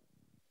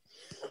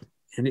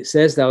 And it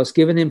says, thou hast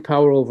given him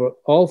power over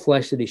all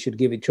flesh, that he should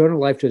give eternal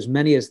life to as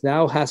many as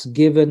thou hast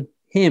given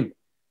him.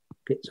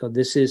 Okay, so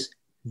this is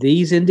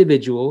these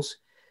individuals,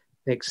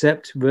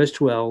 except verse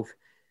 12,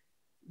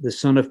 the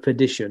son of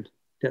perdition,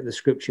 that the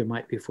scripture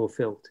might be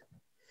fulfilled.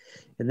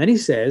 And then he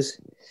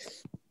says,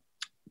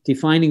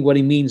 defining what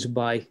he means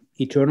by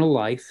eternal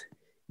life,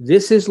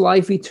 this is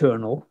life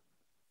eternal,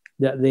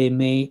 that they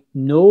may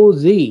know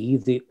thee,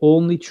 the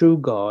only true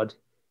God,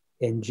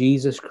 and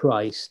Jesus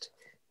Christ,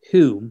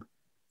 whom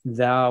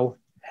thou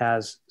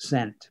has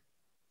sent.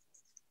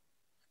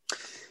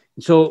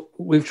 So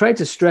we've tried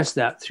to stress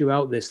that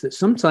throughout this, that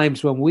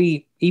sometimes when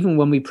we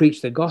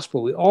preach the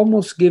gospel, we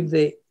almost give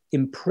the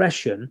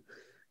impression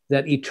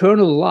that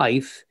eternal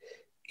life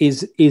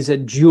is a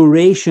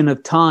duration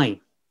of time,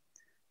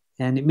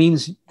 and it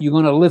means you're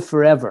going to live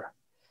forever.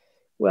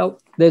 Well,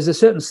 there's a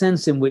certain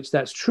sense in which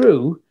that's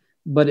true,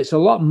 but it's a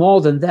lot more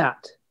than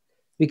that,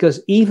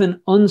 because even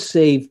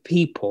unsaved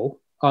people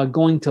are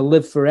going to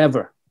live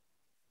forever.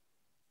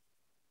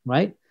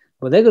 Right?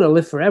 But they're going to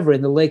live forever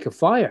in the lake of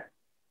fire.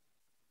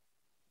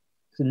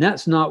 And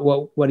that's not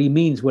what he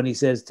means when he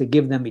says to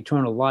give them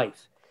eternal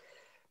life.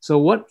 So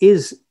what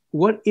is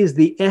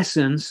the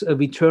essence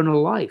of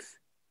eternal life?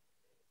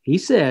 He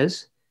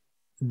says,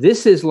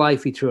 this is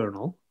life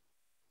eternal,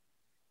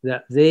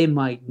 that they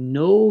might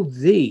know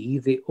thee,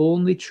 the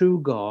only true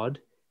God,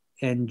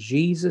 and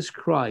Jesus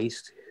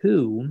Christ,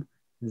 whom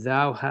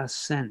thou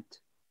hast sent.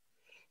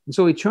 And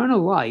so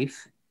eternal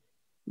life,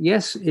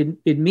 yes,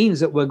 it means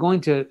that we're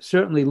going to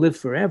certainly live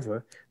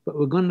forever, but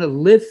we're going to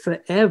live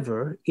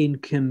forever in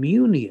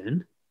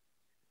communion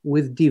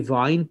with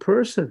divine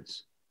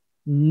persons,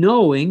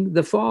 knowing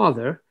the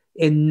Father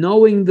and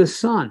knowing the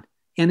Son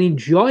and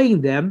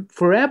enjoying them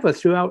forever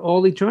throughout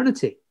all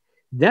eternity.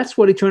 That's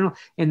what eternal,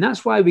 and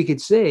that's why we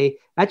could say,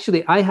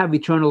 actually, I have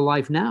eternal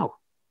life now,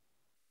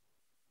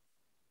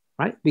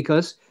 right?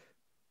 Because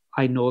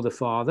I know the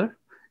Father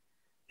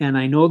and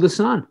I know the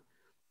Son,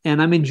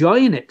 and I'm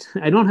enjoying it.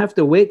 I don't have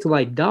to wait till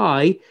I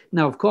die.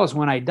 Now, of course,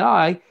 when I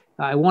die,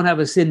 I won't have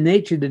a sin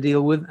nature to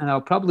deal with, and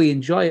I'll probably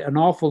enjoy it an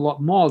awful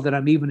lot more than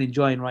I'm even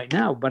enjoying right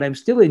now, but I'm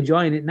still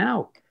enjoying it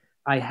now.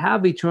 I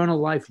have eternal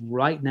life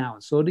right now.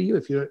 And so do you.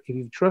 If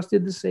you've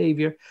trusted the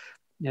Savior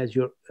as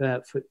your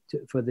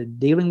for the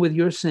dealing with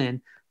your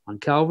sin on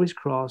Calvary's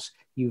cross,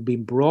 you've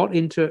been brought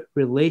into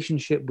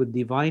relationship with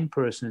divine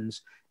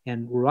persons,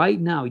 and right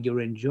now you're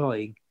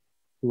enjoying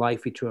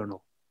life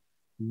eternal,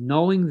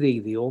 knowing thee,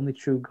 the only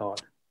true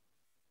God,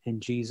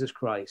 and Jesus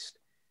Christ,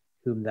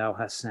 whom thou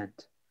hast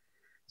sent.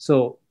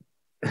 So,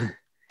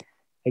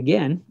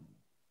 again,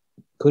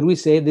 could we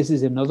say this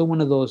is another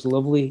one of those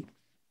lovely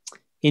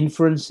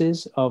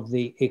inferences of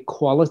the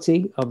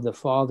equality of the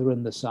Father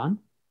and the Son?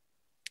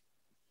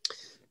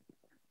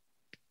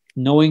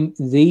 Knowing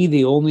thee,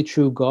 the only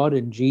true God,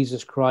 and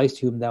Jesus Christ,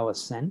 whom thou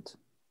hast sent.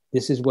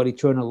 This is what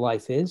eternal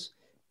life is.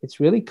 It's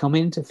really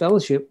coming into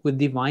fellowship with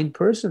divine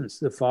persons,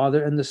 the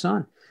Father and the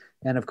Son.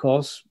 And of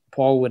course,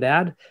 Paul would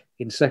add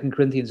in 2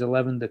 Corinthians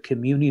 11, the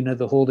communion of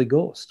the Holy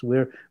Ghost.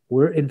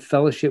 We're in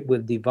fellowship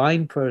with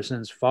divine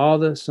persons,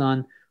 Father,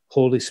 Son,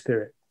 Holy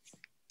Spirit.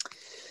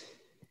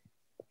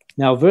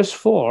 Now, verse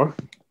 4,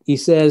 he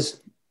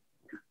says,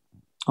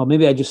 or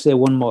maybe I just say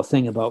one more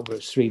thing about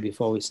verse 3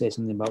 before we say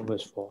something about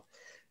verse 4.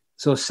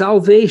 So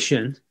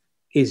salvation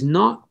is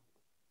not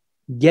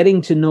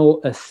getting to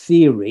know a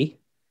theory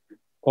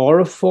or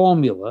a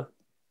formula.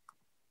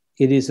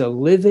 It is a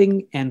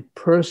living and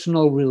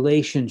personal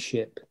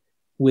relationship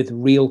with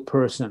real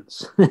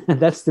persons.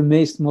 That's the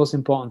most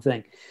important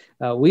thing.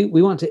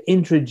 We want to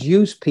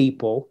introduce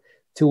people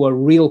to a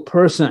real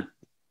person,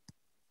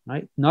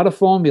 right? Not a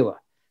formula.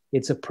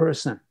 It's a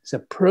person. It's a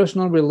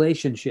personal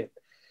relationship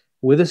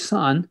with the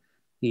Son,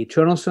 the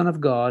eternal Son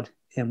of God,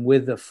 and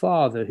with the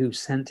Father who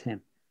sent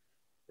him,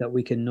 that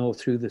we can know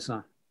through the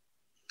Son.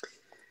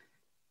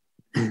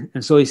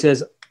 And so he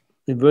says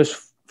in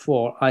verse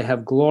 4, I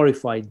have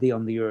glorified thee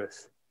on the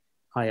earth.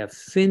 I have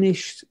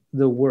finished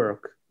the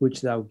work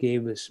which thou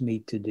gavest me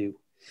to do.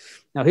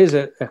 Now here's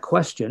a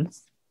question.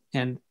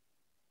 And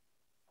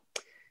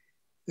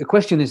the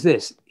question is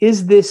this: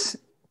 is this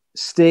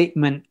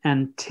statement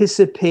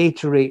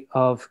anticipatory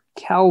of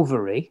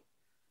Calvary,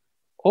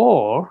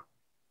 or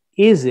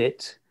is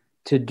it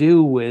to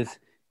do with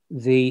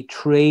the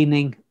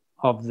training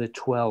of the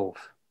 12?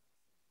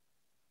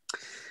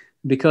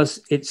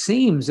 Because it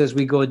seems as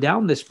we go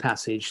down this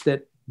passage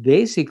that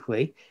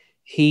basically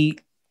he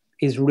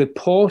is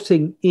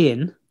reporting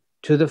in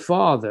to the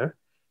Father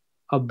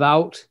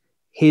about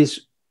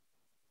his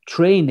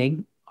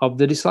training of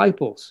the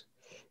disciples.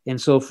 And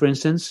so, for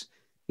instance,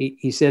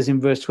 he says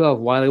in verse 12,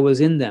 while I was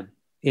in them,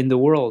 in the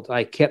world,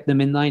 I kept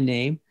them in thy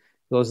name,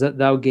 those that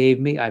thou gave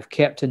me, I've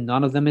kept, and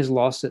none of them is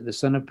lost, that the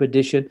son of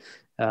perdition,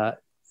 that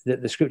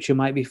the scripture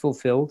might be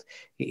fulfilled.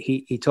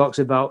 He talks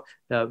about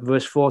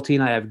verse 14,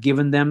 I have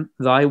given them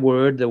thy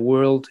word. The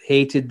world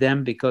hated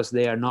them because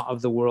they are not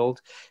of the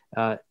world.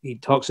 He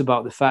talks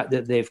about the fact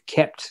that they've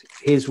kept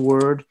his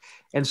word.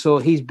 And so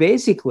he's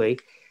basically,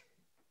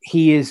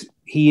 he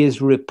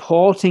is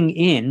reporting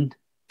in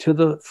to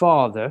the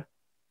Father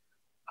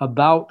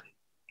about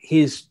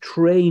his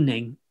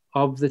training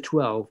of the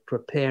 12,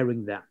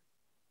 preparing them.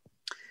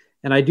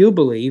 And I do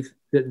believe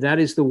that that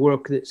is the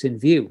work that's in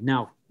view.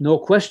 Now, no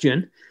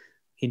question,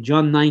 in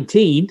John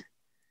 19,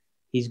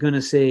 he's going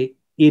to say,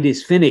 it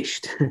is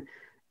finished.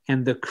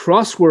 And the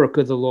cross work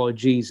of the Lord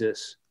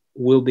Jesus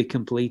will be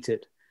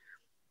completed.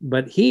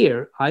 But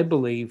here, I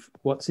believe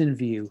what's in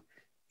view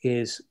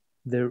is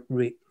the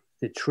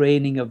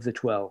training of the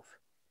 12.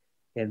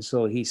 And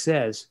so he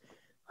says,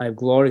 I have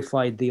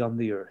glorified thee on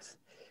the earth.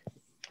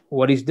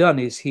 What he's done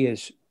is he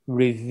has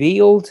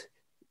revealed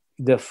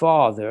the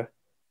Father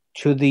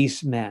to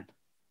these men.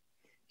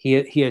 He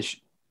has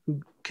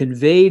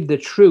conveyed the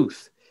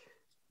truth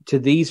to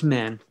these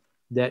men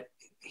that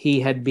he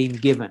had been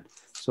given.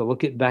 So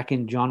look at back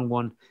in John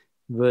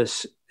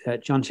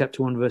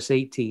chapter 1, verse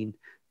 18.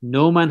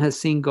 No man has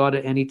seen God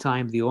at any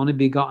time, the only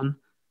begotten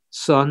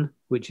Son,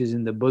 which is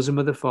in the bosom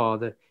of the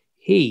Father,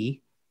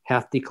 he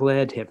hath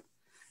declared him.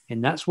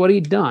 And that's what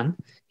he'd done.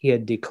 He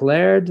had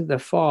declared the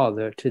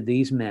Father to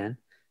these men.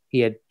 He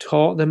had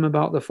taught them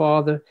about the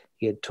Father.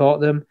 He had taught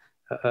them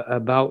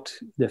about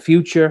the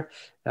future.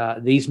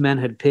 These men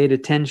had paid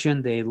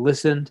attention. They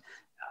listened.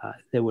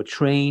 They were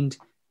trained.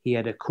 He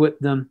had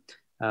equipped them.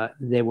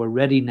 They were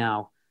ready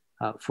now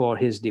for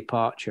his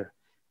departure.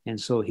 And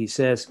so he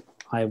says,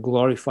 I have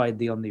glorified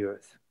thee on the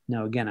earth.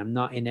 Now, again, I'm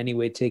not in any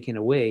way taking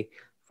away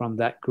from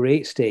that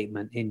great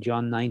statement in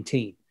John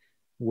 19,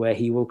 where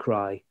he will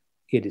cry,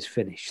 it is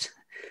finished.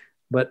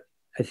 But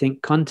I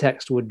think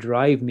context would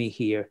drive me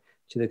here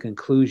to the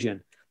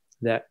conclusion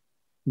that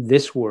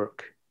this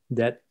work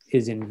that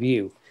is in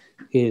view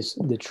is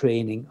the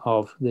training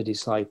of the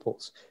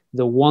disciples,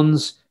 the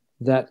ones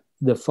that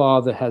the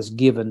Father has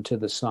given to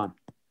the Son.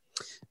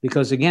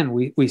 Because again,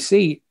 we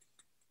see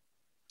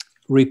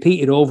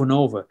repeated over and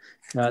over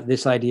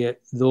this idea,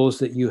 those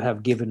that you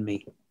have given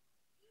me.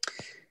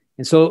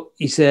 And so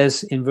he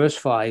says in verse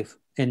 5,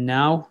 and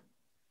now,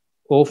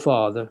 O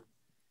Father,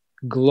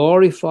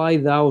 glorify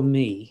thou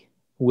me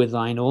with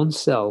thine own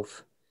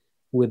self,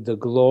 with the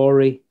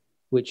glory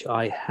which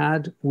I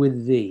had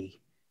with thee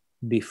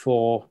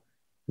before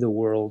the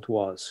world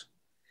was.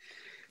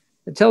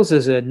 It tells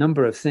us a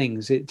number of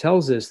things. It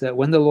tells us that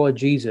when the Lord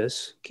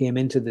Jesus came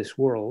into this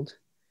world,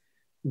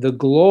 the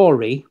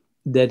glory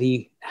that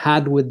he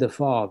had with the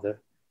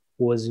Father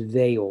was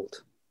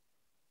veiled.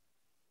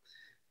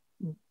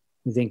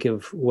 We think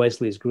of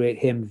Wesley's great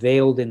hymn,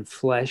 Veiled in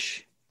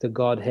Flesh, the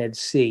Godhead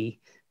see,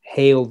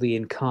 hail the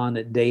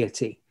incarnate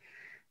deity.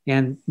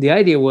 And the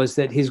idea was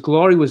that his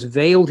glory was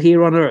veiled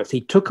here on earth.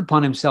 He took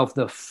upon himself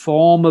the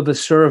form of a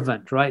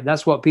servant, right?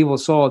 That's what people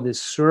saw,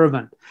 this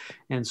servant.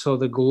 And so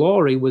the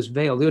glory was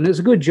veiled. And it was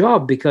a good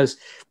job because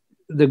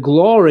the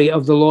glory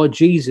of the Lord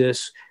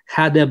Jesus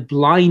had a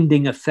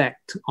blinding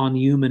effect on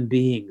human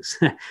beings.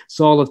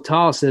 Saul of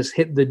Tarsus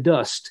hit the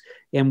dust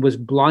and was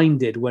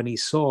blinded when he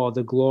saw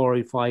the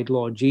glorified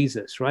Lord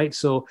Jesus, right?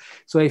 So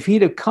if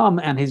he'd have come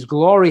and his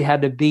glory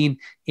had been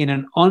in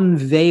an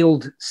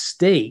unveiled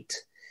state,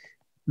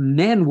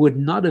 men would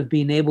not have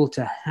been able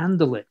to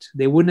handle it.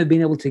 They wouldn't have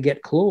been able to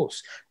get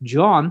close.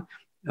 John,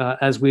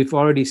 as we've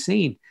already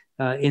seen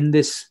in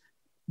this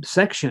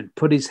section,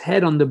 put his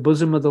head on the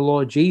bosom of the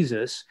Lord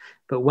Jesus.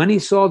 But when he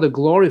saw the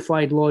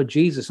glorified Lord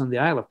Jesus on the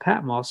Isle of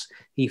Patmos,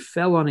 he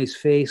fell on his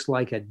face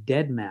like a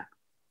dead man,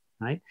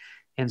 right?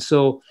 And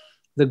so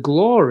the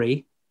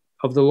glory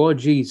of the Lord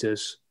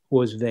Jesus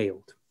was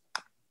veiled.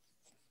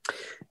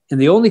 And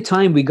the only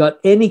time we got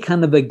any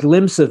kind of a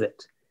glimpse of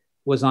it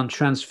was on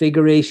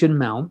Transfiguration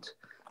Mount,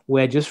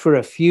 where just for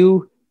a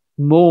few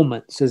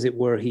moments, as it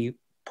were, he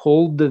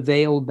pulled the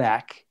veil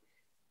back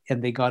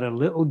and they got a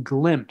little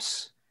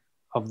glimpse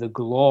of the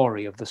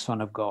glory of the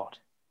Son of God.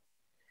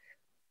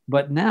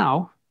 But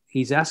now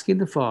he's asking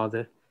the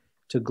Father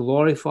to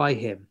glorify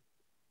him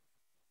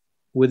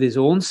with his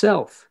own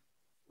self,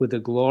 with the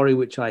glory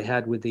which I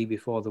had with thee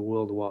before the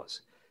world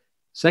was.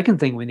 Second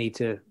thing we need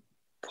to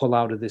pull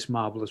out of this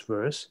marvelous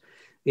verse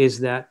is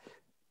that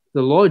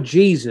the Lord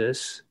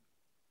Jesus,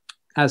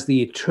 as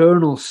the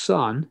eternal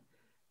Son,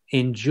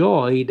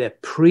 enjoyed a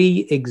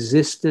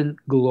pre-existent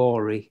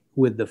glory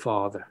with the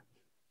Father.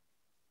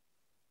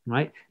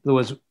 Right? There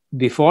was,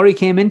 before he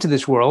came into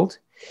this world,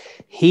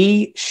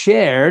 he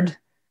shared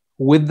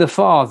with the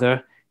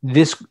Father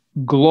this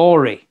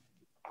glory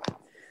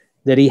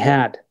that he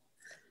had.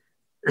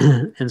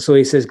 And so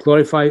he says,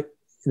 glorify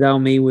thou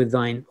me with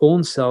thine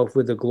own self,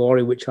 with the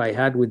glory which I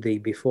had with thee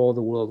before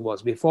the world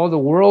was. Before the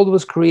world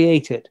was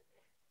created,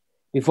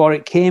 before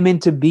it came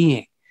into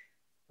being,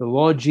 the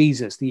Lord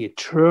Jesus, the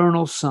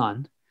eternal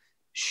Son,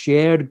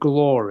 shared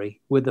glory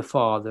with the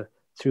Father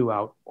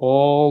throughout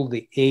all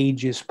the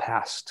ages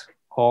past,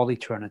 all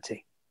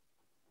eternity.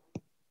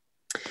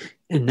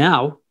 And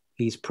now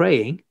he's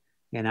praying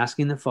and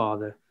asking the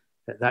Father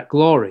that that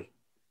glory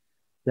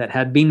that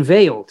had been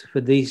veiled for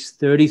these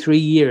 33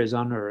 years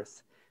on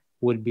earth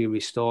would be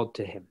restored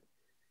to him.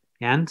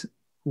 And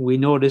we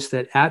notice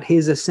that at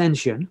his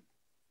ascension,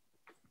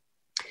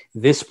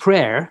 this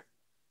prayer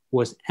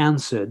was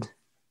answered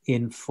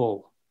in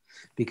full.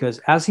 Because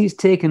as he's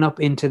taken up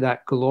into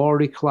that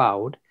glory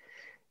cloud,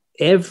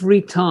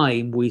 every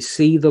time we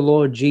see the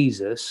Lord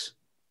Jesus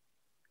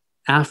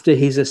after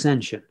his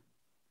ascension,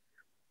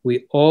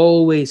 we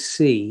always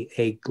see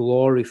a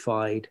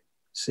glorified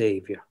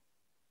Savior.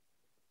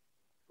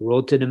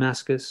 Road to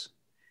Damascus,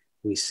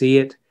 we see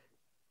it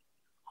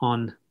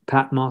on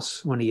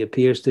Patmos when he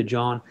appears to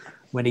John.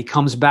 When he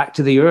comes back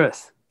to the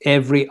earth,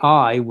 every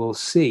eye will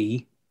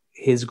see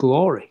his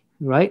glory,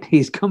 right?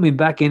 He's coming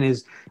back in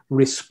his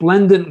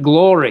resplendent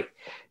glory.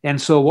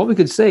 And so what we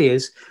could say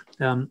is,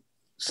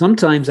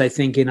 sometimes I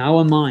think in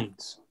our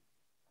minds,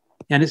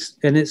 and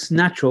it's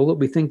natural that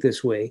we think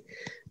this way,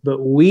 but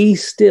we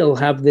still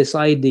have this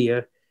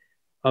idea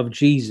of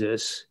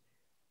Jesus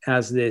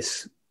as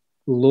this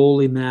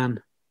lowly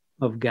man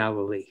of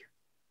Galilee.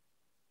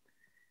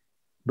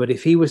 But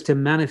if he was to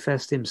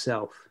manifest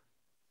himself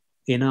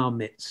in our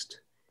midst,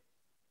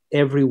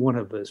 every one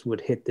of us would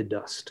hit the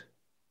dust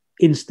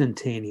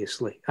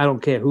instantaneously. I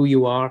don't care who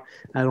you are.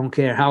 I don't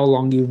care how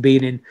long you've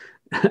been in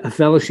a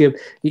fellowship.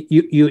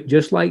 You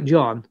just like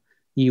John,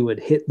 you would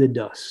hit the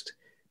dust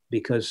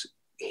because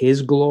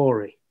his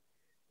glory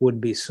would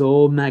be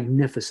so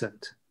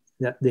magnificent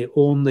that the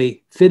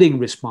only fitting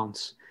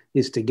response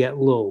is to get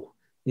low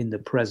in the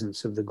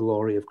presence of the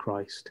glory of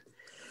Christ.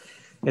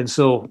 And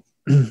so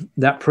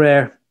that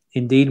prayer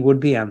indeed would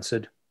be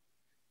answered.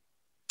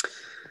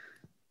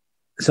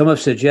 Some have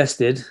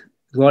suggested,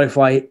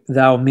 glorify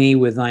thou me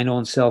with thine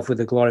own self with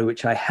the glory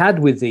which I had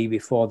with thee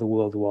before the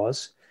world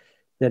was,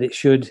 that it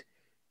should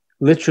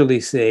literally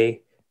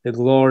say the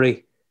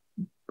glory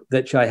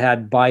that I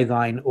had by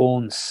thine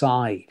own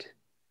side.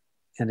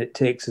 And it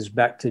takes us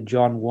back to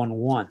John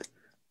 1:1,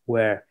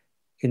 where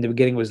in the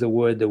beginning was the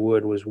Word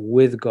was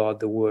with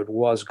God, the Word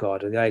was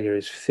God. And the idea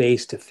is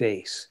face to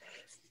face.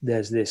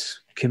 There's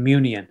this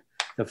communion,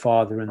 the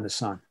Father and the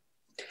Son.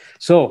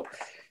 So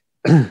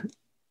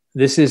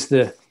this is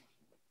the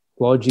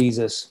Lord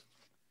Jesus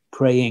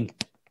praying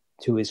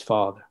to his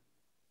Father.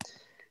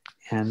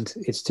 And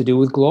it's to do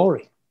with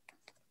glory.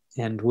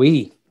 And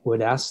we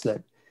would ask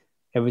that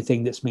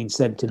everything that's been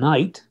said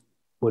tonight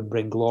would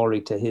bring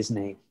glory to his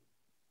name.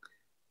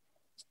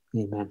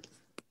 Amen.